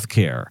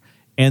healthcare?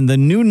 And the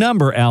new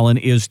number, Alan,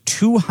 is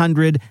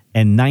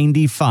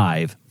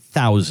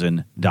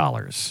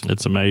 $295,000.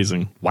 It's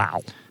amazing.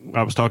 Wow.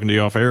 I was talking to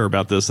you off air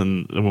about this,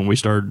 and when we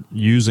started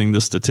using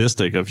this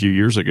statistic a few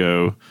years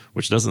ago,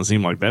 which doesn't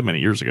seem like that many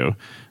years ago,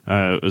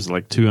 it was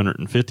like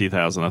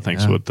 250,000, I think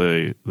is what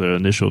the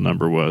initial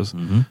number was.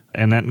 Mm-hmm.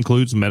 And that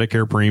includes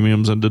Medicare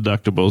premiums and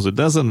deductibles. It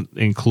doesn't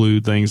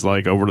include things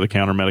like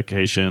over-the-counter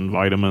medication,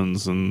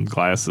 vitamins and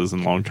glasses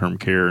and long-term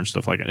care and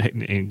stuff like that.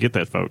 And get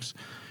that, folks.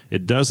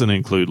 It doesn't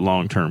include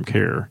long-term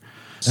care.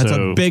 That's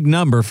a big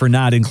number for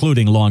not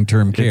including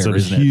long-term care, isn't it?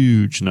 It's a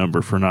huge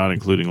number for not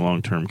including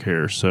long-term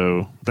care.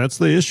 So that's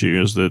the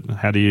issue, is that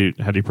how do you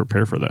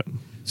prepare for that?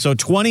 So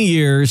 20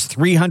 years,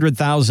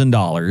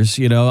 $300,000,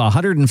 you know,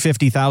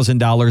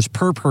 $150,000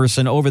 per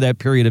person over that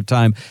period of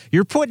time.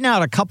 You're putting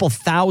out a couple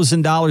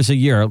 $1,000s a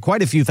year,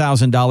 quite a few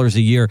 $1,000s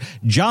a year,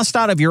 just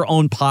out of your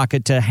own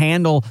pocket to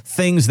handle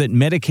things that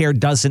Medicare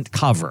doesn't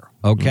cover.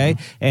 Okay.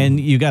 Mm-hmm. And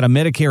you got a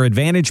Medicare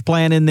Advantage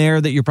plan in there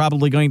that you're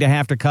probably going to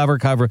have to cover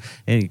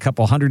a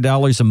couple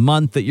 $100 a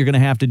month that you're going to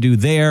have to do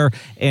there.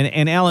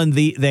 And Alan,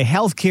 the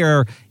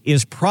healthcare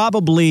is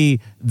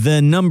probably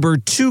the number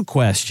 2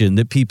 question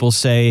that people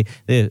say.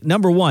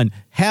 Number 1,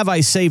 have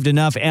I saved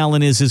enough?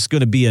 Alan, is this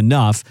going to be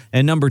enough?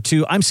 And number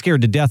 2, I'm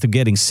scared to death of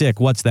getting sick.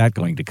 What's that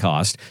going to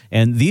cost?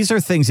 And these are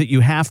things that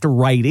you have to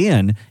write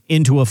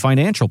into a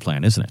financial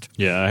plan, isn't it?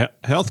 Yeah.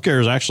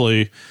 Healthcare is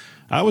actually,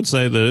 I would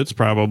say that it's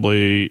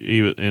probably,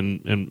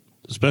 even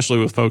especially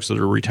with folks that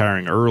are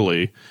retiring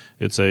early,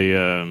 it's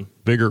a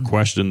bigger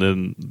question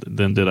than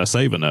did I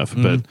save enough?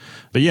 Mm-hmm.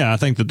 But yeah, I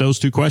think that those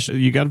 2 questions,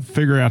 you got to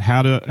figure out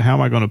how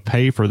am I going to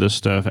pay for this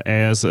stuff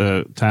as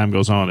time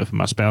goes on. If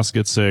my spouse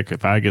gets sick,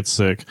 if I get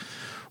sick,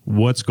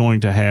 what's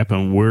going to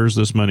happen? Where's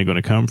this money going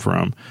to come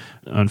from?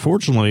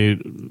 Unfortunately,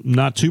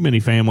 not too many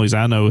families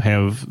I know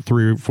have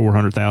 $300,000 or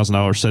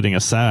 $400,000 setting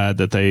aside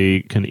that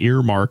they can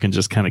earmark and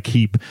just kind of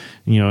keep,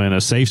 in a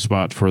safe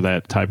spot for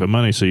that type of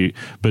money.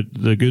 But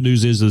the good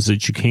news is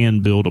that you can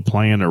build a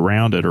plan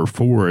around it or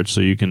for it, so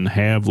you can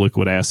have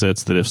liquid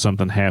assets that if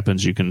something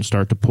happens, you can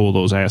start to pull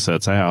those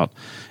assets out.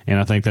 And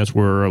I think that's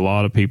where a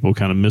lot of people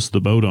kind of miss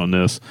the boat on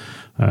this.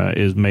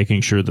 Is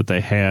making sure that they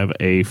have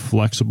a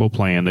flexible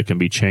plan that can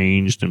be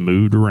changed and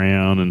moved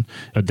around and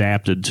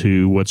adapted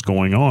to what's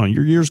going on.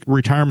 Your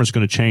retirement is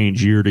going to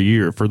change year to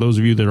year. For those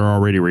of you that are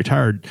already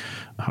retired,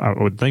 I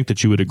would think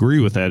that you would agree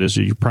with that. Is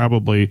you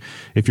probably,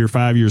 if you're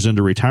 5 years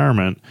into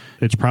retirement,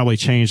 it's probably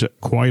changed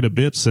quite a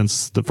bit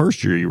since the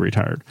first year you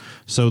retired.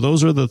 So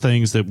those are the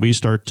things that we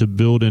start to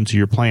build into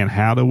your plan.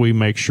 How do we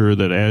make sure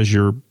that as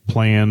your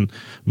plan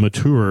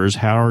matures,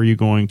 how are you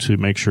going to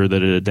make sure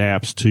that it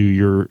adapts to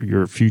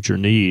your future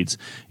needs?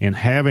 And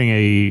having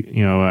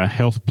a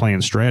health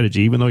plan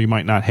strategy, even though you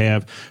might not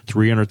have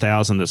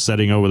 $300,000 that's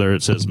sitting over there,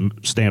 it says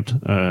stamped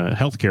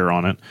healthcare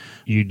on it,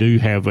 you do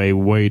have a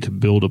way to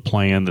build a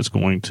plan that's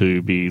going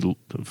to be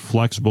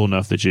flexible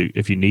enough that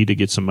if you need to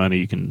get some money,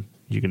 you can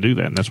do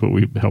that. And that's what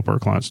we help our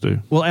clients do.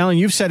 Well, Alan,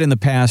 you've said in the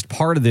past,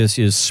 part of this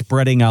is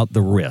spreading out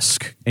the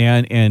risk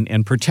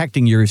and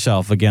protecting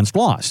yourself against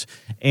loss.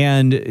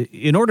 And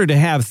in order to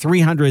have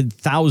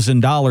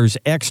 $300,000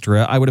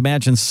 extra, I would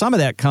imagine some of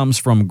that comes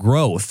from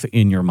growth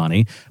in your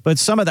money. But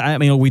some of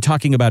that, are we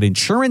talking about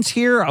insurance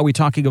here? Are we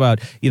talking about,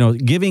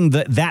 giving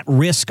that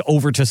risk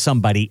over to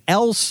somebody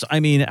else?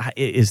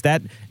 Is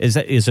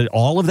it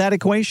all of that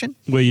equation?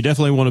 Well, you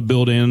definitely want to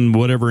build in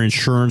whatever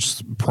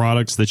insurance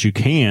products that you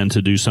can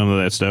to do some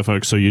of that stuff.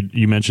 So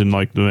you mentioned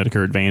like the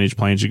Medicare Advantage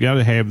plans. You got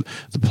to have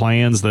the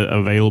plans that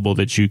available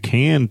that you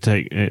can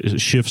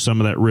shift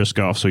some of that risk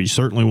off. So you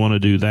certainly want to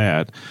do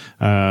that.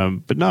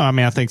 But no,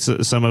 I think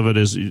some of it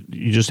is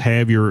you just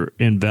have your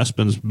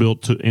investments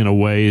built in a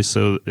way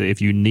so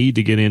if you need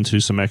to get into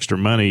some extra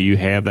money, you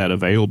have that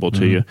available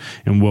to you.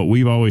 And what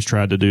we've always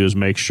tried to do is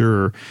make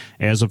sure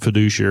as a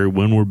fiduciary,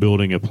 when we're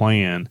building a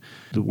plan,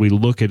 that we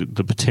look at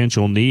the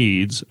potential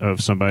needs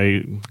of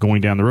somebody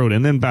going down the road.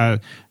 And then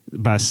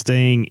by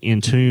staying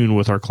in tune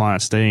with our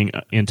clients, staying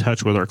in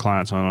touch with our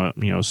clients on a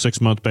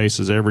 6-month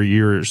basis every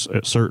year,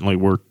 certainly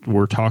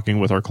we're talking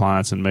with our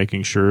clients and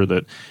making sure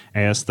that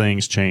as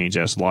things change,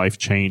 as life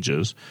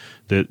changes,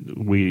 that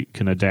we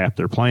can adapt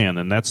their plan.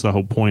 And that's the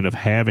whole point of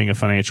having a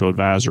financial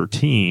advisor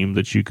team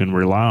that you can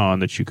rely on,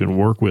 that you can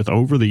work with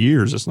over the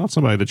years. It's not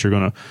somebody that you're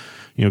going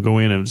to go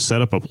in and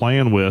set up a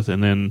plan with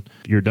and then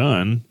you're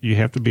done. You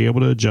have to be able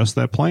to adjust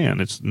that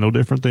plan. It's no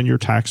different than your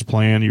tax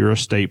plan, your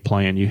estate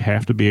plan. You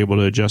have to be able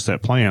to adjust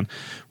that plan.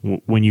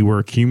 When you were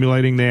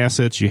accumulating the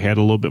assets, you had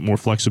a little bit more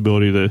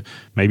flexibility to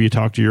maybe you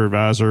talk to your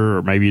advisor,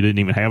 or maybe you didn't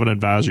even have an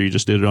advisor. You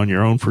just did it on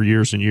your own for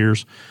years and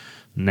years.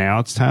 Now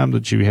it's time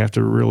that you have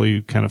to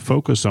really kind of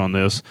focus on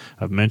this.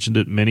 I've mentioned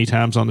it many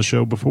times on the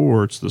show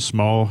before. It's the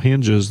small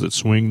hinges that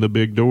swing the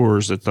big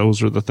doors.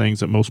 Those are the things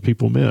that most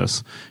people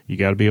miss. You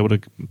got to be able to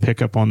pick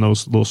up on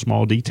those little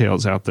small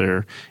details out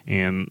there.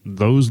 And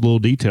those little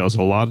details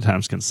a lot of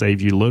times can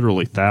save you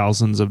literally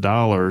thousands of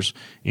dollars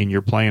in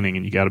your planning,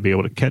 and you got to be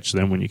able to catch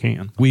them when you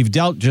can. We've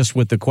dealt just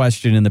with the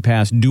question in the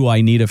past, do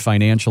I need a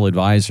financial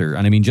advisor?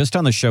 And just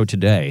on the show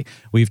today,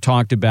 we've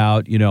talked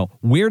about,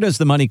 where does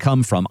the money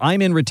come from?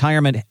 I'm in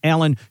retirement.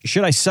 Alan,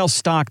 should I sell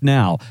stock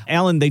now?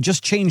 Alan, they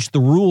just changed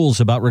the rules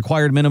about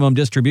required minimum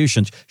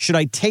distributions. Should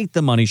I take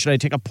the money? Should I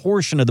take a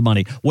portion of the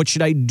money? What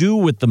should I do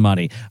with the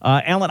money?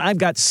 Alan, I've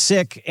got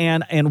sick,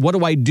 and what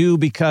do I do?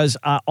 Because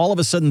all of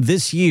a sudden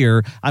this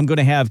year, I'm going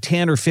to have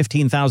 $10,000 or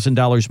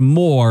 $15,000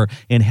 more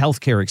in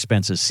healthcare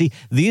expenses. See,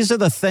 these are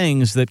the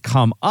things that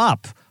come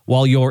up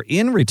while you're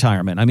in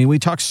retirement. We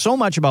talk so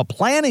much about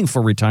planning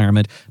for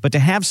retirement, but to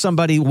have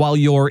somebody while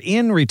you're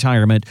in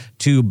retirement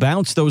to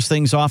bounce those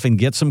things off and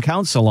get some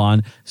counsel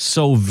on,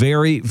 so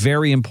very,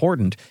 very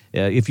important.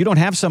 If you don't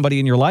have somebody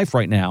in your life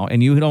right now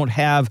and you don't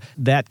have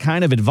that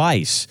kind of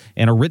advice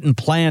and a written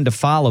plan to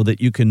follow that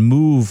you can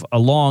move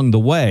along the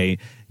way,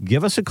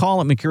 give us a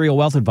call at Mercurial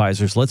Wealth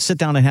Advisors. Let's sit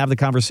down and have the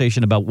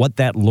conversation about what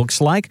that looks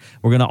like.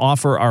 We're going to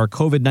offer our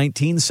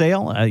COVID-19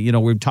 sale.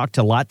 We've talked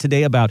a lot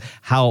today about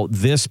how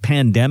this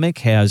pandemic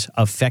has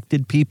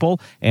affected people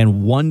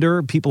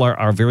and people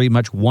are very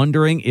much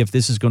wondering if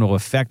this is going to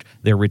affect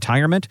their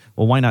retirement.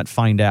 Well, why not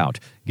find out?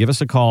 Give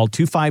us a call,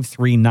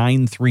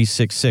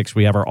 253-9366.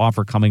 We have our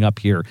offer coming up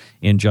here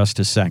in just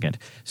a second.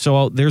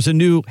 So there's a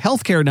new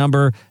healthcare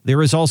number.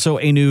 There is also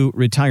a new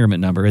retirement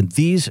number, and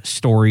these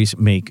stories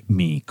make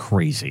me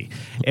crazy.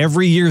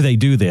 Every year they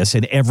do this,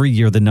 and every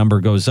year the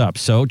number goes up.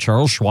 So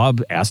Charles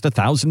Schwab asked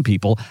 1,000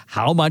 people,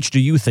 how much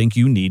do you think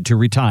you need to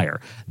retire?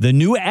 The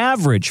new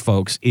average,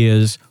 folks,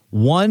 is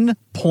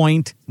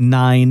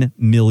 $1.9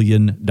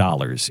 million.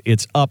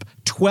 It's up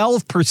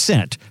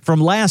 12%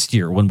 from last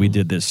year when we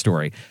did this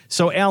story.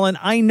 So, Alan,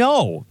 I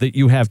know that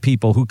you have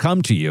people who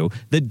come to you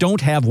that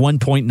don't have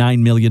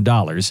 $1.9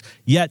 million,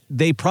 yet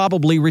they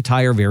probably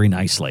retire very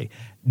nicely.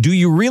 Do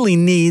you really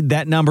need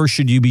that number?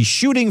 Should you be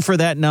shooting for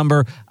that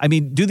number? I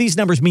mean, do these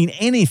numbers mean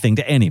anything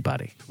to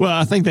anybody? Well,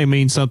 I think they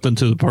mean something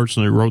to the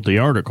person who wrote the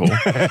article.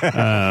 But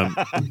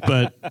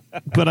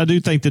I do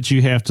think that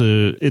you have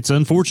to, it's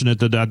unfortunate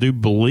that I do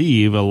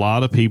believe a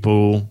lot of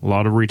people, a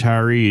lot of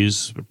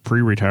retirees,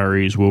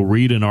 pre-retirees will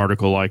read an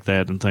article like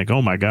that and think,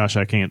 oh my gosh,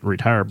 I can't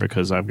retire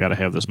because I've got to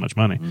have this much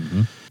money.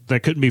 Mm-hmm.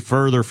 That couldn't be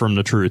further from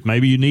the truth.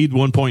 Maybe you need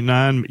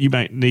 1.9, you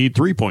might need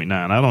 3.9.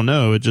 I don't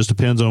know. It just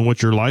depends on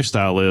what your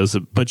lifestyle is.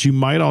 But you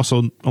might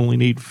also only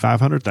need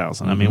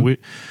 500,000. Mm-hmm. I mean,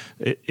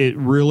 it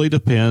really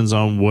depends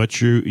on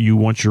what you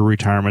want your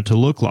retirement to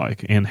look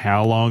like and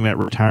how long that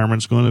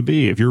retirement's going to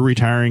be. If you're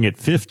retiring at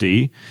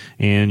 50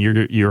 and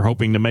you're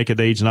hoping to make it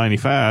to age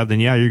 95,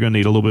 then yeah, you're going to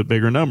need a little bit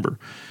bigger number.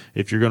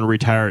 If you're going to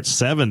retire at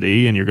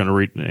 70 and you're going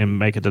to and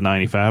make it to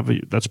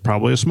 95, that's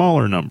probably a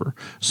smaller number.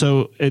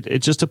 So it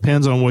just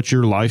depends on what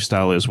your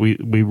lifestyle is.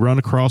 We run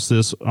across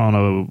this on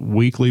a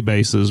weekly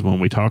basis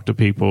when we talk to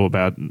people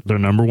about their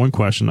number one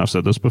question. I've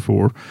said this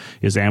before,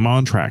 is am I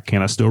on track?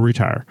 Can I still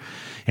retire?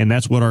 And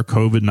that's what our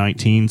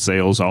COVID-19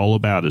 sale is all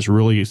about, is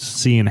really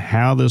seeing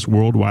how this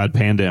worldwide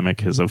pandemic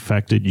has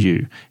affected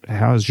you.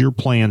 How has your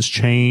plans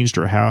changed,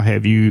 or how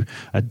have you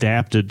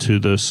adapted to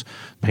this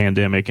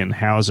pandemic, and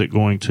how is it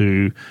going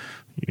to,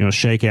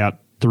 shake out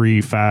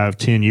 3, 5,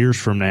 10 years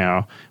from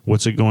now?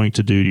 What's it going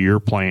to do to your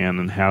plan,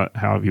 and how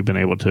have you been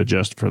able to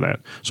adjust for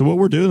that? So what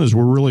we're doing is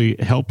we're really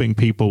helping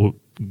people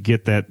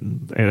get that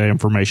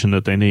information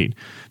that they need.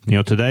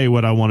 Today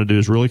what I want to do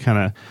is really kind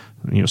of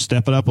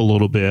step it up a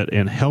little bit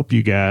and help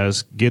you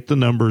guys get the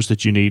numbers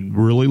that you need.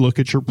 Really look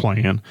at your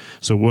plan.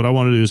 So what I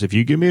want to do is, if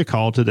you give me a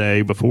call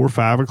today before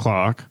 5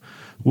 o'clock,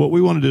 what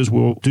we want to do is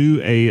we'll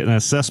do an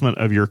assessment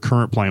of your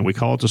current plan. We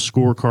call it the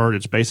scorecard.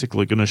 It's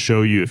basically going to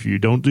show you, if you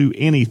don't do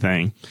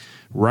anything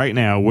right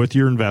now with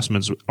your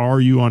investments, are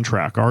you on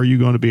track? Are you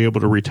going to be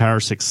able to retire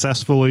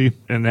successfully?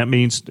 And that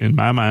means, in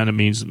my mind, it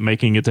means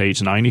making it to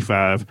age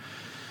 95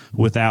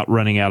 without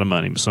running out of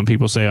money. Some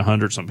people say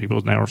 100, some people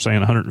now are saying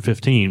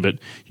 115, but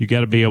you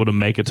got to be able to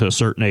make it to a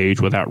certain age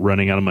without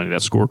running out of money.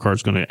 That scorecard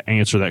is going to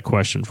answer that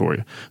question for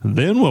you.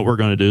 Then what we're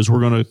going to do is we're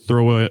going to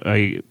throw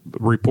a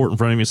report in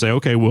front of you and say,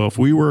 okay, well, if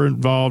we were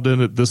involved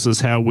in it, this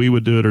is how we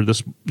would do it, or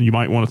this, you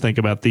might want to think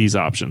about these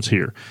options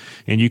here.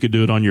 And you could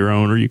do it on your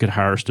own, or you could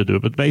hire us to do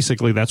it. But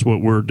basically, that's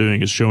what we're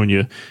doing, is showing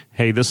you,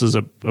 hey, this is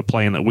a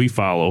plan that we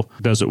follow.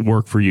 Does it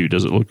work for you?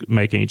 Does it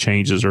make any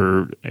changes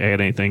or add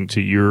anything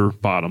to your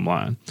bottom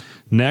line?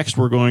 Next,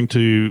 we're going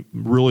to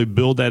really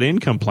build that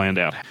income plan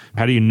out.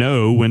 How do you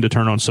know when to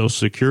turn on Social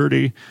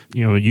Security?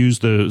 Use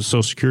the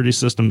Social Security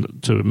system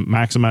to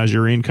maximize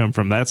your income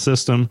from that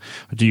system.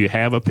 Do you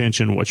have a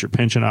pension? What's your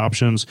pension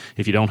options?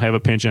 If you don't have a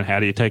pension, how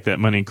do you take that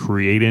money and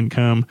create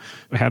income?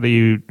 How do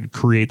you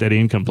create that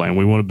income plan?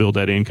 We want to build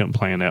that income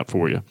plan out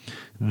for you.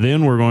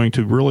 Then we're going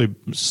to really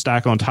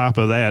stack on top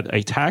of that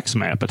a tax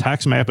map. A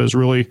tax map is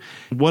really,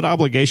 what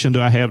obligation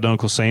do I have to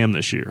Uncle Sam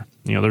this year?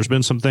 There's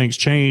been some things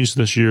changed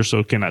this year,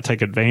 so can I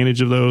take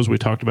advantage of those? We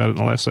talked about it in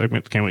the last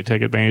segment. Can we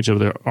take advantage of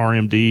the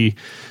RMD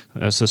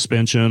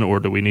suspension, or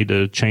do we need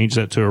to change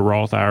that to a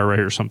Roth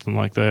IRA or something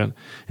like that?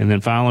 And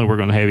then finally, we're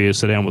going to have you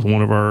sit down with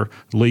one of our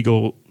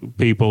legal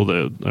people,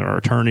 our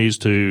attorneys,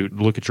 to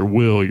look at your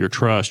will, your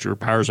trust, your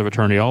powers of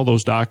attorney, all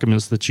those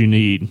documents that you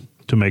need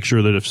to make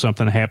sure that if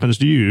something happens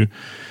to you,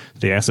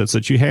 the assets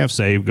that you have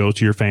saved go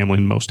to your family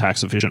in the most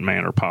tax efficient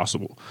manner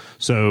possible.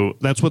 So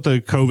that's what the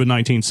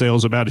COVID-19 sale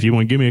is about. If you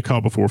want to give me a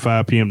call before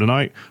 5 p.m.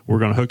 tonight, we're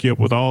going to hook you up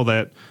with all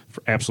that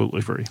for absolutely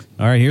free.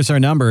 All right, here's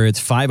our number. It's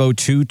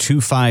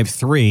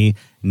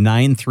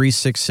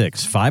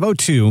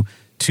 502-253-9366.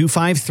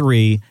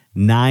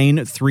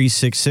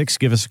 502-253-9366.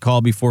 Give us a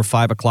call before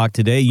 5 o'clock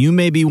today. You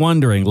may be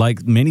wondering,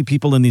 like many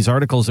people in these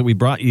articles that we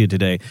brought you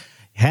today,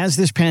 has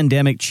this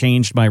pandemic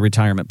changed my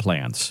retirement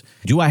plans?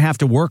 Do I have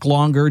to work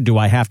longer? Do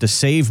I have to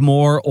save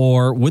more?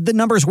 Or would the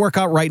numbers work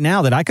out right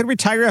now that I could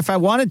retire if I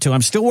wanted to?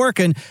 I'm still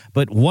working,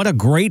 but what a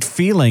great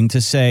feeling to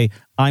say,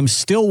 I'm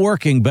still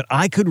working, but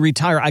I could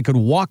retire. I could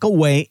walk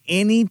away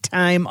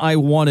anytime I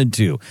wanted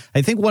to.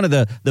 I think one of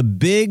the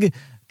big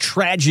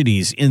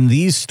tragedies in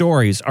these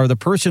stories are the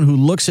person who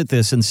looks at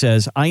this and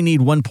says, I need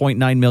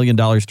 $1.9 million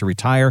to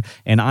retire,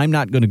 and I'm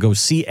not going to go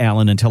see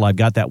Alan until I've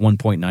got that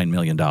 $1.9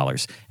 million.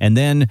 And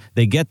then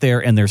they get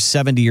there and they're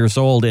 70 years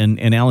old,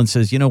 and Alan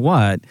says, you know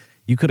what?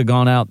 You could have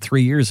gone out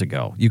 3 years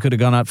ago. You could have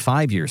gone out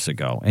 5 years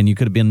ago, and you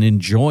could have been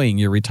enjoying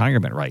your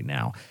retirement right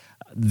now.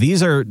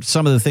 These are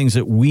some of the things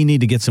that we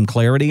need to get some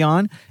clarity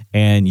on,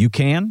 and you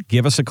can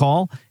give us a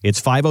call. It's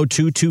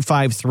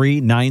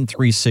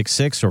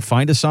 502-253-9366, or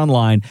find us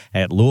online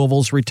at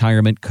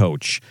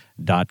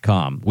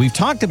Louisville'sRetirementCoach.com. We've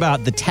talked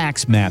about the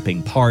tax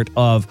mapping part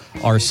of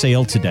our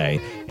sale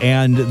today,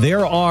 and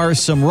there are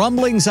some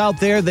rumblings out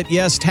there that,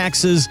 yes,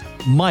 taxes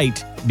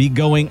might be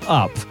going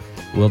up.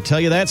 We'll tell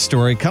you that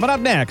story coming up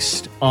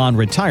next on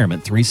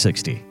Retirement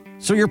 360.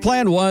 So your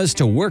plan was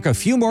to work a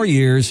few more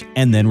years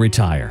and then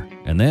retire.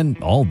 And then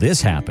all this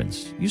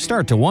happens. You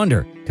start to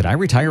wonder, could I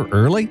retire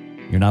early?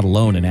 You're not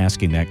alone in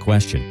asking that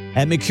question.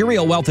 At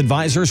Mercurial Wealth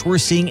Advisors, we're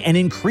seeing an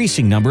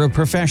increasing number of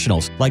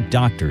professionals like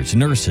doctors,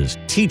 nurses,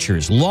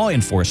 teachers, law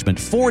enforcement,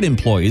 Ford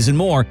employees, and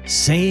more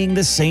saying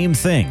the same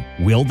thing.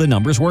 Will the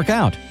numbers work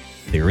out?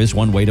 There is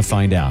one way to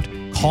find out.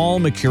 Call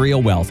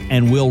Mercurial Wealth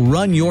and we'll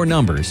run your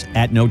numbers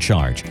at no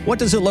charge. What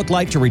does it look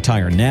like to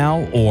retire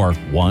now or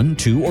 1,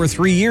 2, or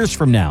 3 years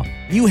from now?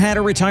 You had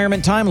a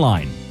retirement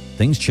timeline.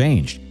 Things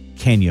changed.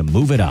 Can you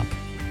move it up?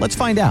 Let's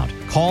find out.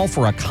 Call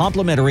for a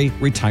complimentary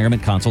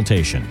retirement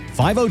consultation.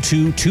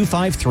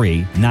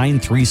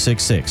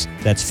 502-253-9366.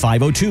 That's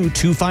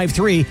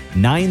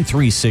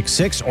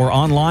 502-253-9366 or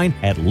online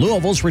at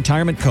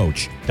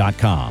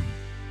Louisville'sRetirementCoach.com.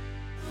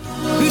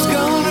 Who's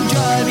gonna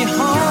drive you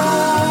home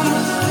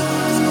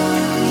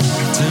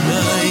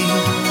tonight?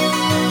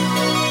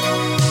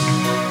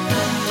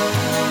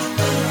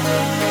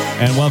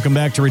 And welcome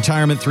back to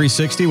Retirement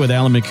 360 with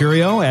Alan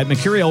Mercurio. At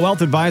Mercurial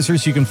Wealth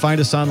Advisors, you can find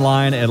us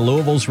online at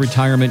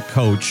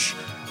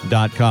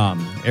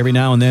Louisville'sRetirementCoach.com. Every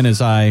now and then, as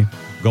I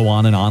go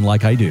on and on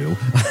like I do,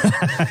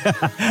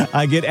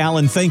 I get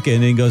Alan thinking,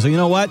 and he goes, you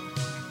know what?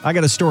 I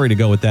got a story to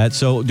go with that.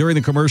 So during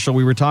the commercial,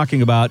 we were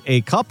talking about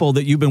a couple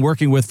that you've been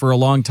working with for a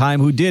long time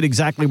who did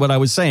exactly what I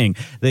was saying.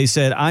 They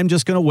said, I'm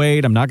just going to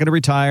wait. I'm not going to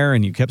retire.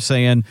 And you kept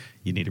saying,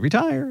 you need to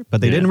retire,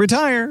 but they didn't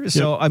retire.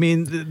 So, I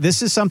mean,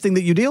 this is something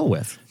that you deal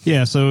with.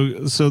 Yeah. So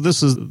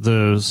this is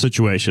the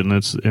situation.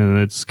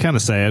 It's kind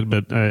of sad,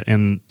 but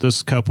and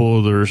this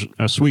couple, there's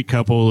a sweet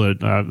couple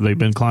that they've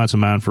been clients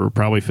of mine for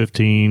probably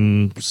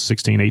 15,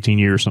 16, 18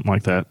 years, something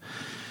like that.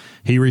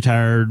 He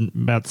retired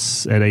about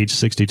at age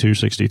 62,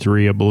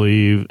 63, I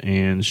believe,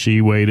 and she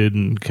waited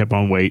and kept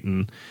on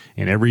waiting.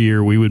 And every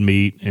year we would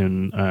meet,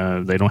 and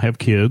they don't have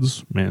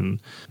kids,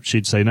 and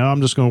she'd say, no,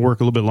 I'm just going to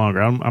work a little bit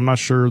longer. I'm not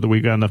sure that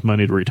we've got enough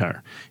money to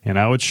retire. And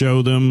I would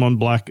show them in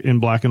black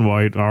and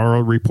white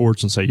our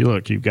reports and say,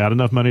 look, you've got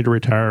enough money to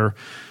retire.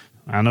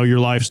 I know your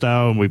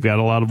lifestyle, and we've got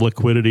a lot of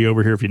liquidity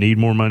over here. If you need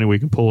more money, we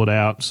can pull it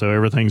out. So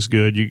everything's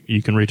good.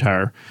 You can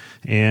retire.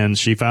 And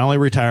she finally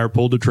retired,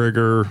 pulled the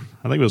trigger.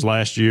 I think it was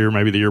last year,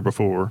 maybe the year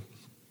before.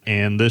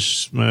 And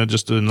this,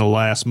 just in the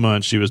last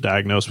month, she was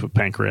diagnosed with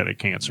pancreatic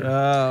cancer.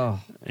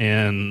 Oh.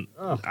 And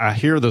I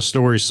hear the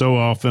story so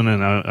often,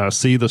 and I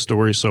see the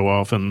story so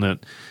often,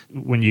 that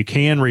when you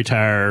can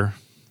retire,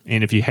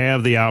 and if you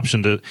have the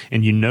option to,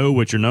 and you know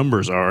what your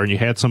numbers are, and you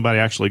had somebody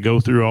actually go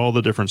through all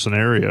the different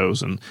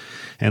scenarios and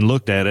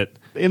looked at it,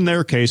 in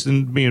their case,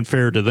 and being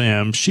fair to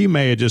them, she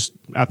may have just,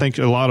 I think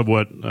a lot of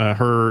what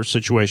her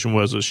situation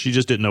was she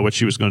just didn't know what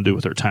she was going to do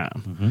with her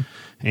time. Mm-hmm.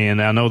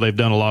 And I know they've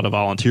done a lot of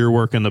volunteer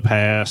work in the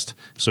past.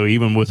 So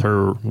even with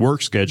her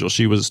work schedule,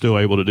 she was still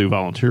able to do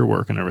volunteer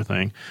work and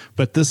everything.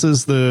 But this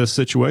is the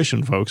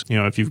situation, folks. You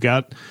know, if you've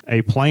got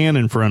a plan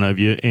in front of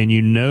you and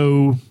you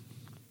know,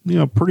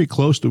 pretty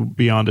close to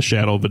beyond a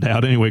shadow of a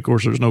doubt. Anyway, of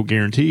course, there's no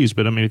guarantees.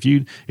 But I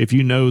mean, if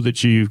you know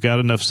that you've got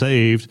enough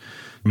saved,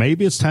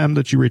 maybe it's time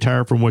that you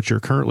retire from what you're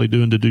currently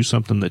doing to do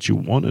something that you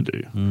want to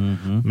do.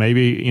 Mm-hmm.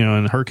 Maybe,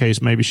 in her case,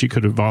 maybe she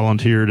could have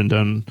volunteered and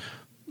done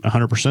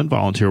 100%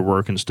 volunteer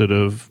work instead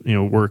of,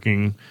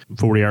 working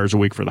 40 hours a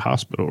week for the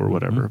hospital or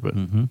whatever.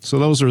 Mm-hmm. But so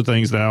those are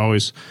things that I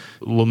always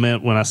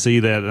lament when I see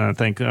that, and I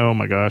think, oh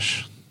my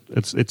gosh,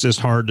 it's just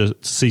hard to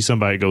see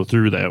somebody go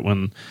through that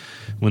when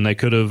they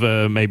could have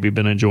maybe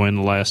been enjoying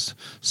the last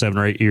 7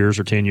 or 8 years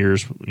or 10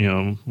 years,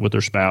 with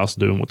their spouse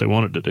doing what they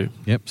wanted to do.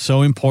 Yep.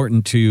 So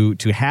important to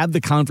have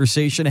the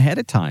conversation ahead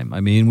of time.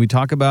 I mean, we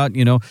talk about,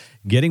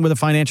 getting with a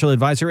financial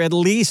advisor at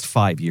least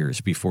 5 years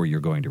before you're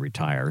going to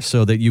retire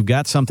so that you've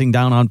got something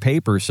down on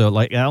paper. So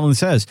like Alan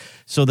says,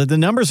 so that the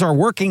numbers are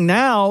working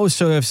now.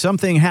 So if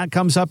something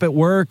comes up at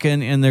work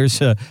and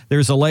there's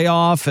a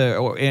layoff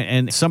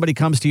and somebody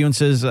comes to you and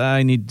says,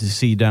 I need to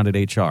see you down at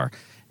HR.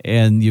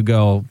 And you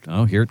go,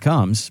 oh, here it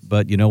comes.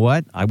 But you know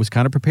what? I was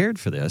kind of prepared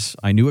for this.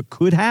 I knew it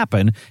could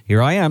happen.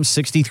 Here I am,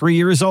 63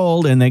 years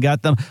old, and they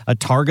got them a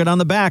target on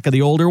the back of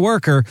the older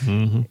worker.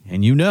 Mm-hmm.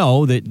 And you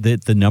know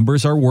that the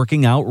numbers are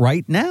working out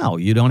right now.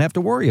 You don't have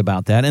to worry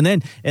about that.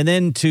 And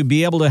then to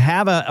be able to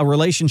have a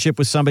relationship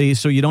with somebody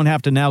so you don't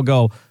have to now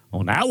go,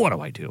 oh, now what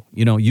do I do?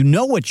 You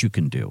know what you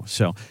can do.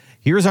 So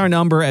here's our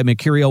number at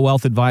Mercurio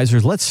Wealth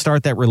Advisors. Let's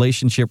start that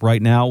relationship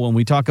right now when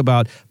we talk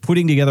about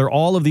putting together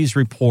all of these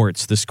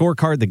reports, the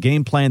scorecard, the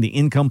game plan, the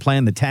income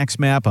plan, the tax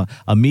map,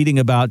 a meeting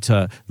about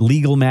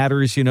legal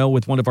matters,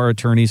 with one of our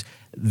attorneys.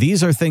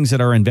 These are things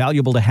that are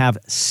invaluable to have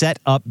set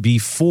up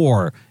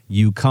before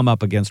you come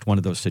up against one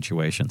of those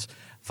situations.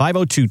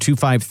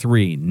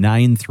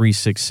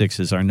 502-253-9366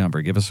 is our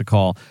number. Give us a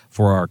call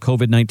for our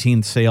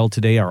COVID-19 sale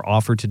today, our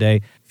offer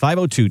today,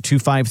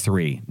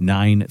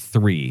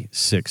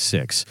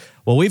 502-253-9366.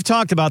 Well, we've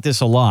talked about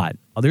this a lot.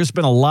 There's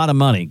been a lot of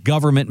money,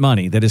 government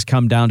money, that has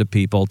come down to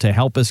people to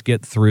help us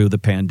get through the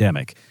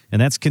pandemic. And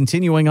that's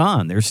continuing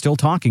on. They're still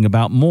talking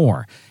about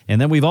more.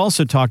 And then we've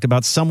also talked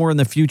about somewhere in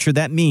the future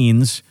that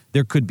means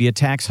there could be a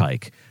tax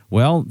hike.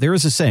 Well, there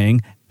is a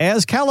saying,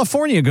 as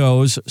California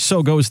goes,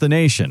 so goes the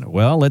nation.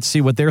 Well, let's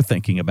see what they're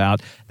thinking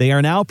about. They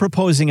are now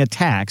proposing a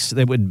tax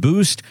that would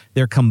boost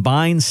their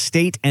combined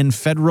state and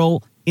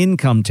federal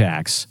income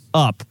tax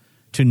up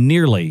to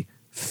nearly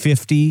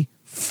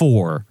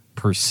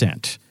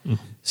 54%.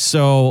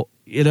 So,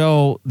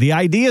 the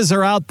ideas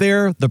are out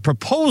there. The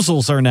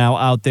proposals are now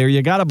out there.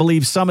 You got to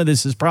believe some of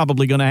this is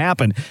probably going to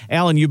happen.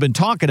 Alan, you've been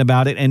talking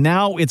about it, and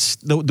now it's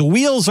the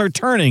wheels are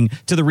turning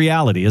to the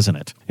reality, isn't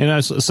it? And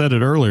I said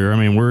it earlier. I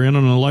mean, we're in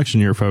an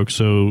election year, folks,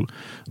 so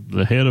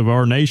the head of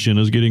our nation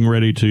is getting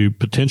ready to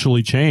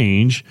potentially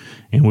change,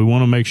 and we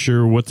want to make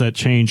sure what that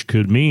change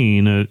could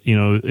mean.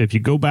 If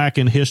you go back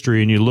in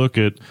history and you look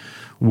at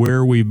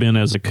where we've been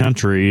as a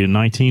country, in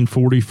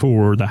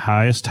 1944, the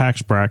highest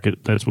tax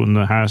bracket, that's when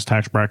the highest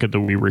tax bracket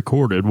that we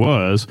recorded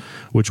was,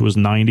 which was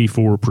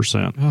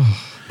 94%.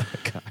 Oh,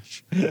 my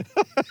gosh.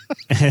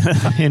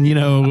 and you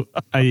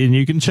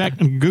can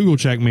Google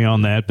check me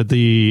on that. But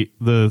the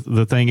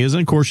thing is,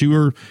 and of course,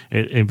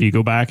 if you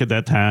go back at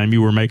that time,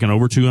 you were making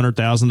over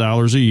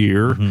 $200,000 a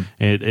year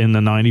in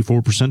the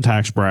 94%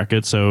 tax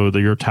bracket. So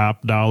your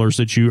top dollars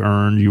that you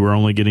earned, you were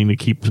only getting to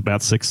keep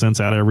about 6 cents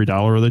out of every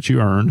dollar that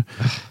you earned.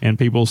 And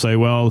people say,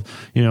 well,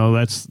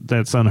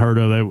 that's unheard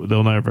of.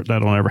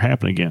 That'll never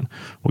happen again.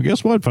 Well,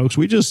 guess what, folks?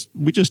 We just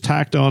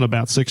tacked on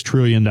about $6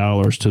 trillion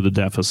to the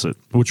deficit,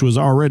 which was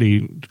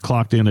already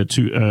clocked in at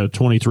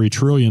 23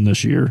 trillion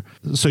this year.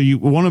 So you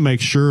want to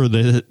make sure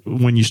that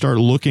when you start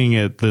looking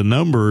at the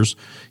numbers,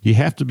 you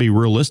have to be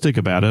realistic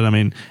about it. I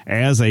mean,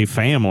 as a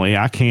family,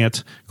 I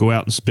can't go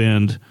out and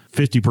spend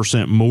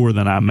 50% more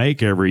than I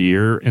make every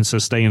year and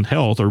sustain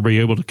health or be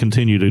able to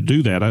continue to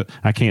do that.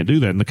 I can't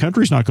do that. And the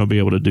country's not going to be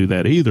able to do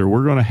that either.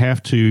 We're going to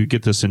have to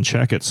get this in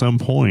check at some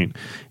point.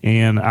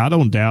 And I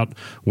don't doubt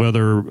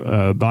whether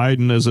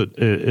Biden is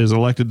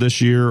elected this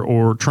year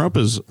or Trump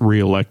is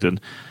reelected.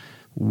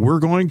 We're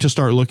going to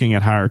start looking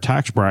at higher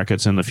tax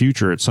brackets in the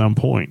future at some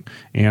point.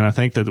 And I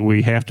think that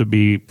we have to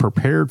be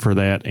prepared for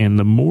that. And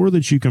the more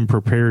that you can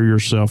prepare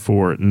yourself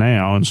for it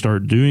now and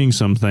start doing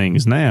some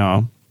things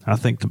now, I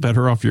think the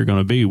better off you're going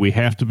to be. We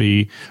have to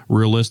be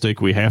realistic.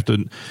 We have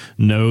to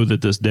know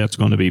that this debt's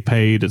going to be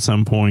paid at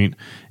some point.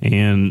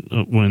 And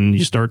when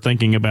you start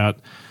thinking about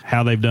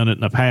how they've done it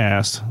in the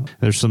past,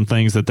 there's some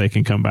things that they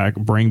can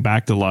bring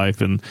back to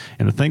life. And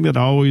the thing that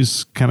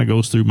always kind of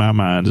goes through my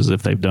mind is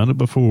if they've done it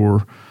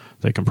before,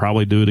 they can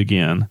probably do it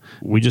again.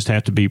 We just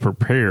have to be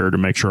prepared to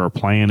make sure our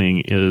planning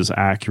is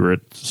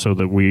accurate so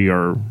that we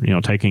are,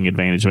 taking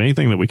advantage of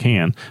anything that we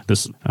can.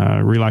 This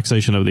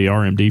relaxation of the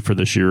RMD for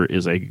this year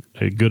is a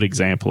good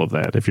example of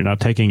that. If you're not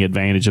taking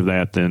advantage of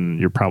that, then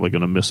you're probably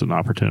going to miss an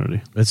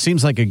opportunity. It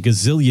seems like a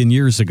gazillion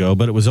years ago,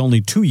 but it was only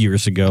 2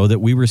 years ago that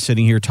we were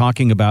sitting here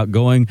talking about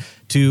going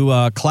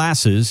to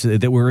classes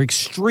that were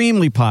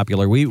extremely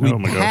popular. We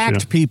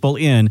packed people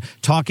in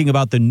talking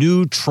about the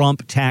new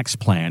Trump tax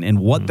plan and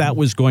what that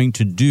was going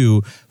to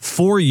do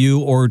for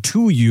you or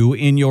to you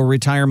in your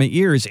retirement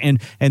years. And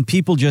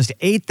people just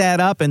ate that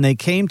up, and they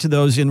came to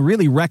those in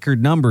really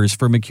record numbers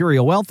for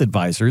Mercurio Wealth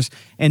Advisors.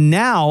 And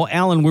now,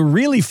 Alan, we're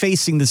really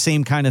facing the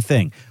same kind of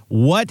thing.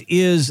 What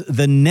is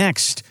the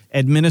next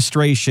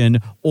administration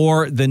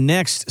or the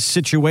next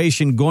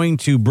situation going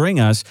to bring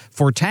us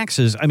for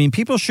taxes? I mean,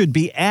 people should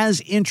be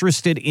as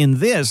interested in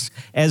this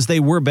as they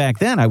were back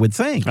then, I would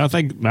think. I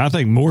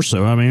think more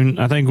so. I mean,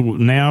 I think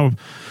now,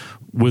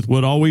 with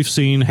what all we've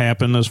seen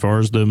happen as far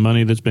as the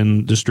money that's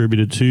been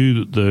distributed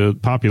to the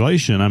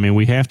population, I mean,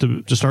 we have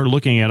to start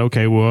looking at,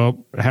 okay,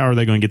 well, how are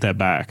they going to get that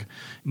back?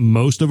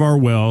 Most of our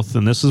wealth,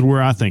 and this is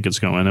where I think it's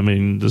going. I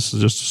mean, this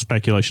is just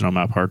speculation on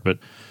my part, but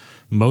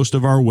most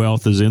of our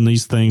wealth is in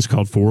these things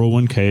called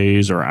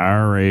 401ks or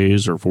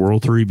IRAs or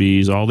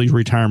 403bs, all these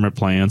retirement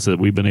plans that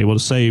we've been able to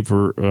save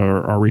for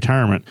our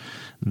retirement.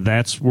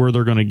 that's where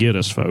they're going to get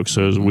us, folks.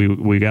 So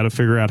we got to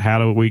figure out, how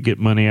do we get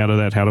money out of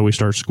that? How do we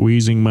start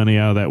squeezing money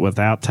out of that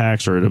without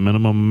tax or at a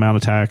minimum amount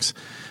of tax?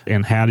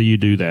 And how do you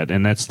do that?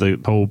 And that's the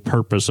whole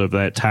purpose of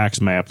that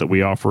tax map that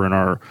we offer in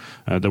our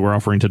that we're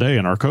offering today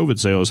in our COVID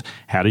sales.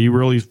 How do you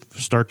really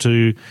start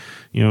to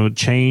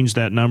change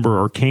that number,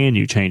 or can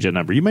you change that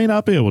number? You may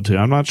not be able to.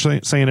 I'm not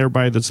saying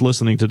everybody that's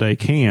listening today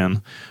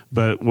can,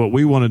 but what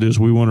we want to do is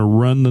we want to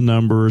run the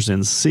numbers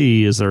and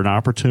see, is there an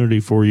opportunity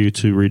for you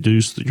to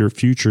reduce your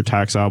future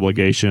tax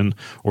obligation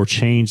or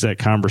change that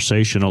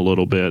conversation a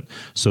little bit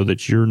so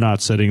that you're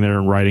not sitting there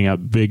and writing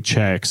out big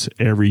checks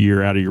every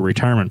year out of your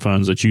retirement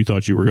funds that you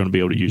thought you were going to be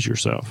able to use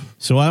yourself.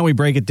 So why don't we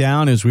break it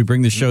down as we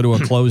bring the show to a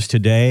close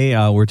today?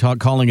 We're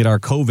calling it our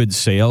COVID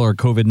sale or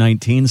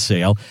COVID-19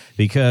 sale,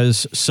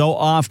 because so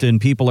often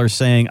people are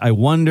saying, I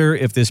wonder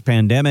if this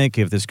pandemic,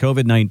 if this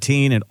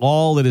COVID-19 and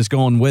all that is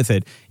going with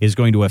it is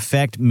going to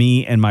affect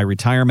me and my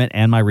retirement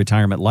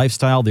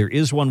lifestyle. There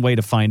is one way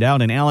to find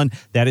out, and Alan,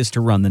 that is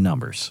to run the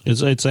numbers.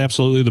 It's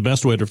absolutely the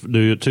best way to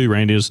do it too,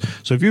 Randy.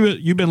 So if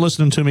you've been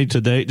listening to me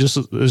today, this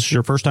is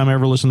your first time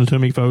ever listening to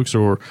me, folks,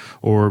 or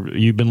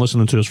you've been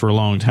listening to us for a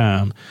long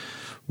time.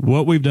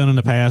 What we've done in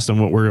the past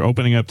and what we're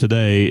opening up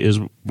today is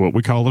what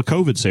we call the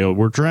COVID sale.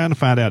 We're trying to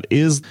find out,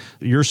 has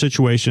your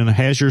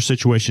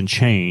situation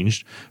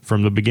changed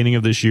from the beginning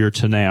of this year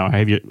to now?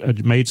 Have you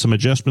made some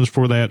adjustments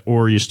for that,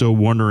 or are you still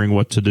wondering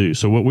what to do?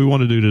 So what we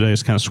want to do today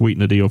is kind of sweeten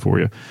the deal for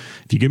you.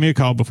 If you give me a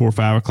call before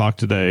 5 o'clock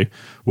today,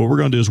 what we're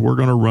going to do is we're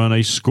going to run a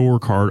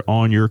scorecard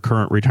on your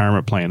current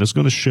retirement plan. It's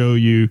going to show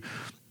you,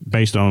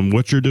 based on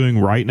what you're doing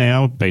right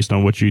now, based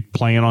on what you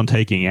plan on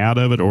taking out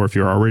of it, or if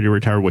you're already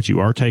retired, what you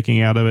are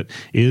taking out of it,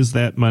 is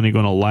that money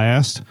going to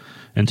last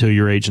until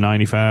you're age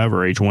 95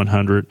 or age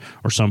 100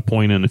 or some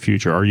point in the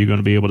future? Are you going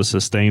to be able to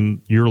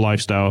sustain your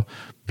lifestyle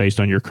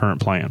based on your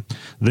current plan?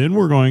 Then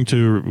we're going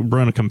to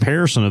run a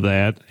comparison of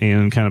that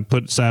and kind of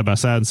put it side by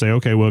side and say,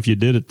 okay, well, if you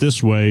did it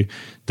this way,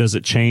 does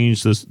it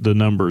change the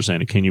numbers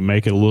in it? Can you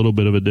make it a little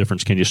bit of a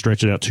difference? Can you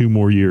stretch it out 2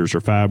 more years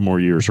or 5 more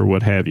years or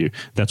what have you?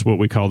 That's what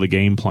we call the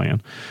game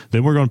plan.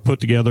 Then we're going to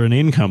put together an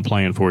income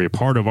plan for you.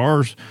 Part of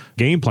our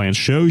game plan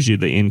shows you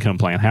the income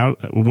plan.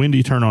 When do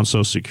you turn on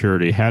Social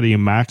Security? How do you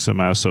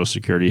maximize Social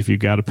Security? If you've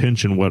got a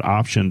pension, what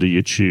option do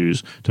you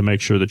choose to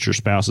make sure that your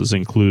spouse is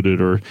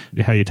included, or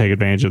how you take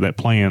advantage of that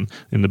plan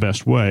in the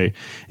best way,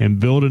 and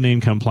build an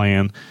income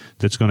plan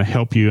that's going to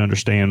help you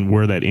understand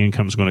where that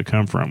income is going to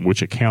come from,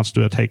 which accounts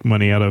do I take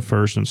money out of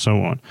first, and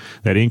so on.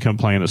 That income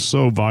plan is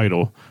so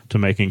vital to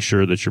making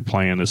sure that your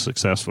plan is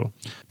successful.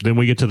 Then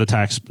we get to the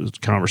tax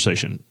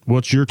conversation.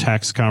 What's your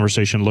tax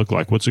conversation look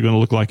like? What's it going to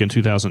look like in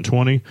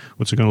 2020?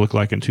 What's it going to look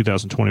like in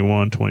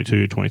 2021,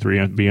 22, 23,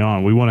 and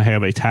beyond? We want to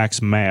have a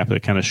tax map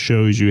that kind of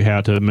shows you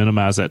how to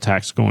minimize that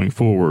tax going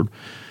forward.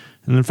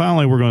 And then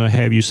finally, we're going to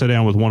have you sit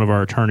down with one of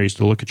our attorneys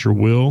to look at your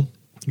will,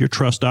 your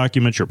trust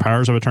documents, your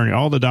powers of attorney,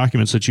 all the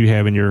documents that you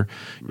have in your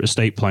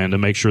estate plan, to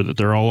make sure that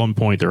they're all on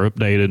point, they're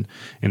updated,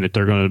 and that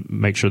they're going to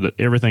make sure that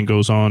everything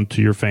goes on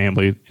to your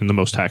family in the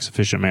most tax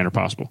efficient manner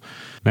possible.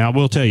 Now, I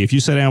will tell you, if you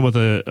sit down with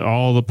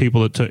all the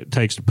people it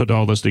takes to put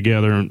all this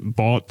together and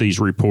bought these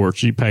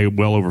reports, you pay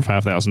well over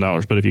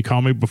 $5,000. But if you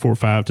call me before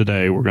 5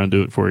 today, we're going to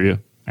do it for you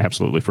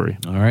absolutely free.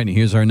 All right, and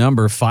here's our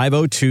number,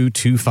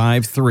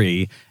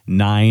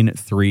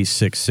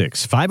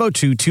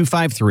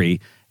 502-253-9366.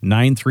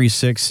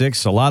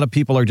 502-253-9366. A lot of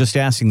people are just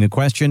asking the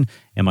question,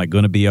 am I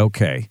going to be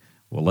okay?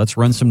 Well, let's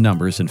run some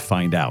numbers and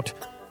find out.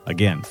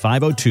 Again,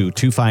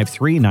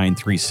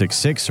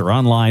 502-253-9366 or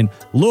online,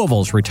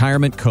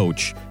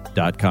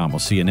 Louisville'sRetirementCoach.com. We'll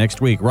see you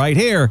next week right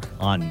here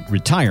on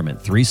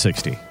Retirement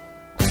 360.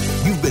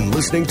 You've been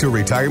listening to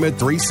Retirement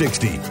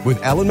 360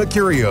 with Alan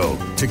Mercurio.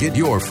 To get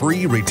your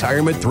free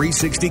Retirement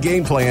 360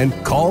 game plan,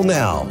 call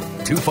now.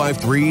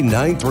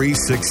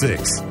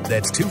 253-9366.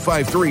 That's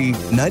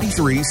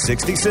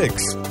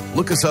 253-9366.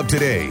 Look us up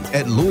today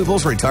at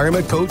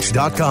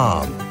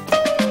Louisville'sRetirementCoach.com.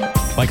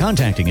 By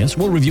contacting us,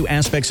 we'll review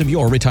aspects of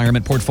your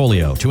retirement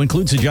portfolio to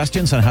include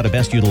suggestions on how to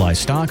best utilize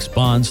stocks,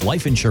 bonds,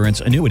 life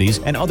insurance, annuities,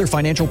 and other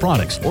financial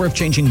products, or if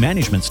changing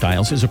management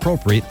styles is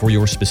appropriate for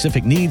your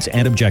specific needs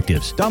and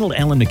objectives. Donald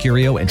Allen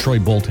Mercurio and Troy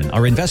Bolton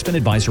are investment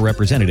advisor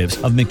representatives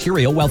of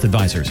Mercurio Wealth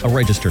Advisors, a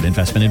registered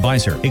investment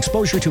advisor.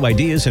 Exposure to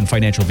ideas and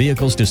financial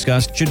vehicles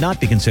discussed should not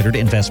be considered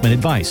investment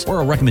advice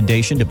or a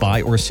recommendation to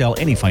buy or sell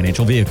any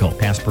financial vehicle.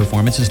 Past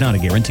performance is not a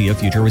guarantee of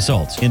future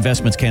results.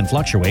 Investments can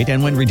fluctuate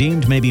and when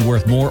redeemed may be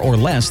worth more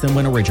or less than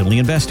when originally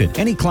invested.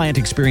 Any client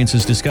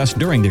experiences discussed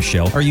during this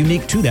show are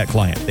unique to that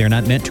client. They are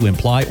not meant to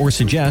imply or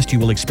suggest you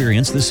will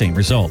experience the same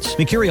results.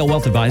 Mercurio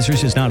Wealth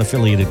Advisors is not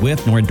affiliated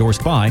with nor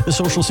endorsed by the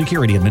Social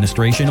Security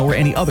Administration or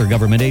any other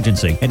government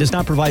agency and does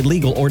not provide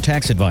legal or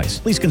tax advice.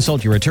 Please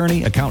consult your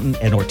attorney, accountant,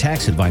 and/or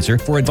tax advisor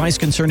for advice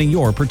concerning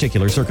your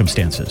particular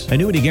circumstances.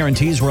 Annuity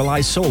guarantees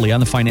rely solely on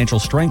the financial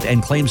strength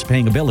and claims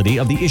paying ability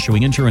of the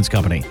issuing insurance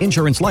company.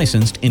 Insurance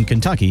licensed in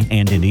Kentucky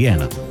and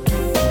Indiana.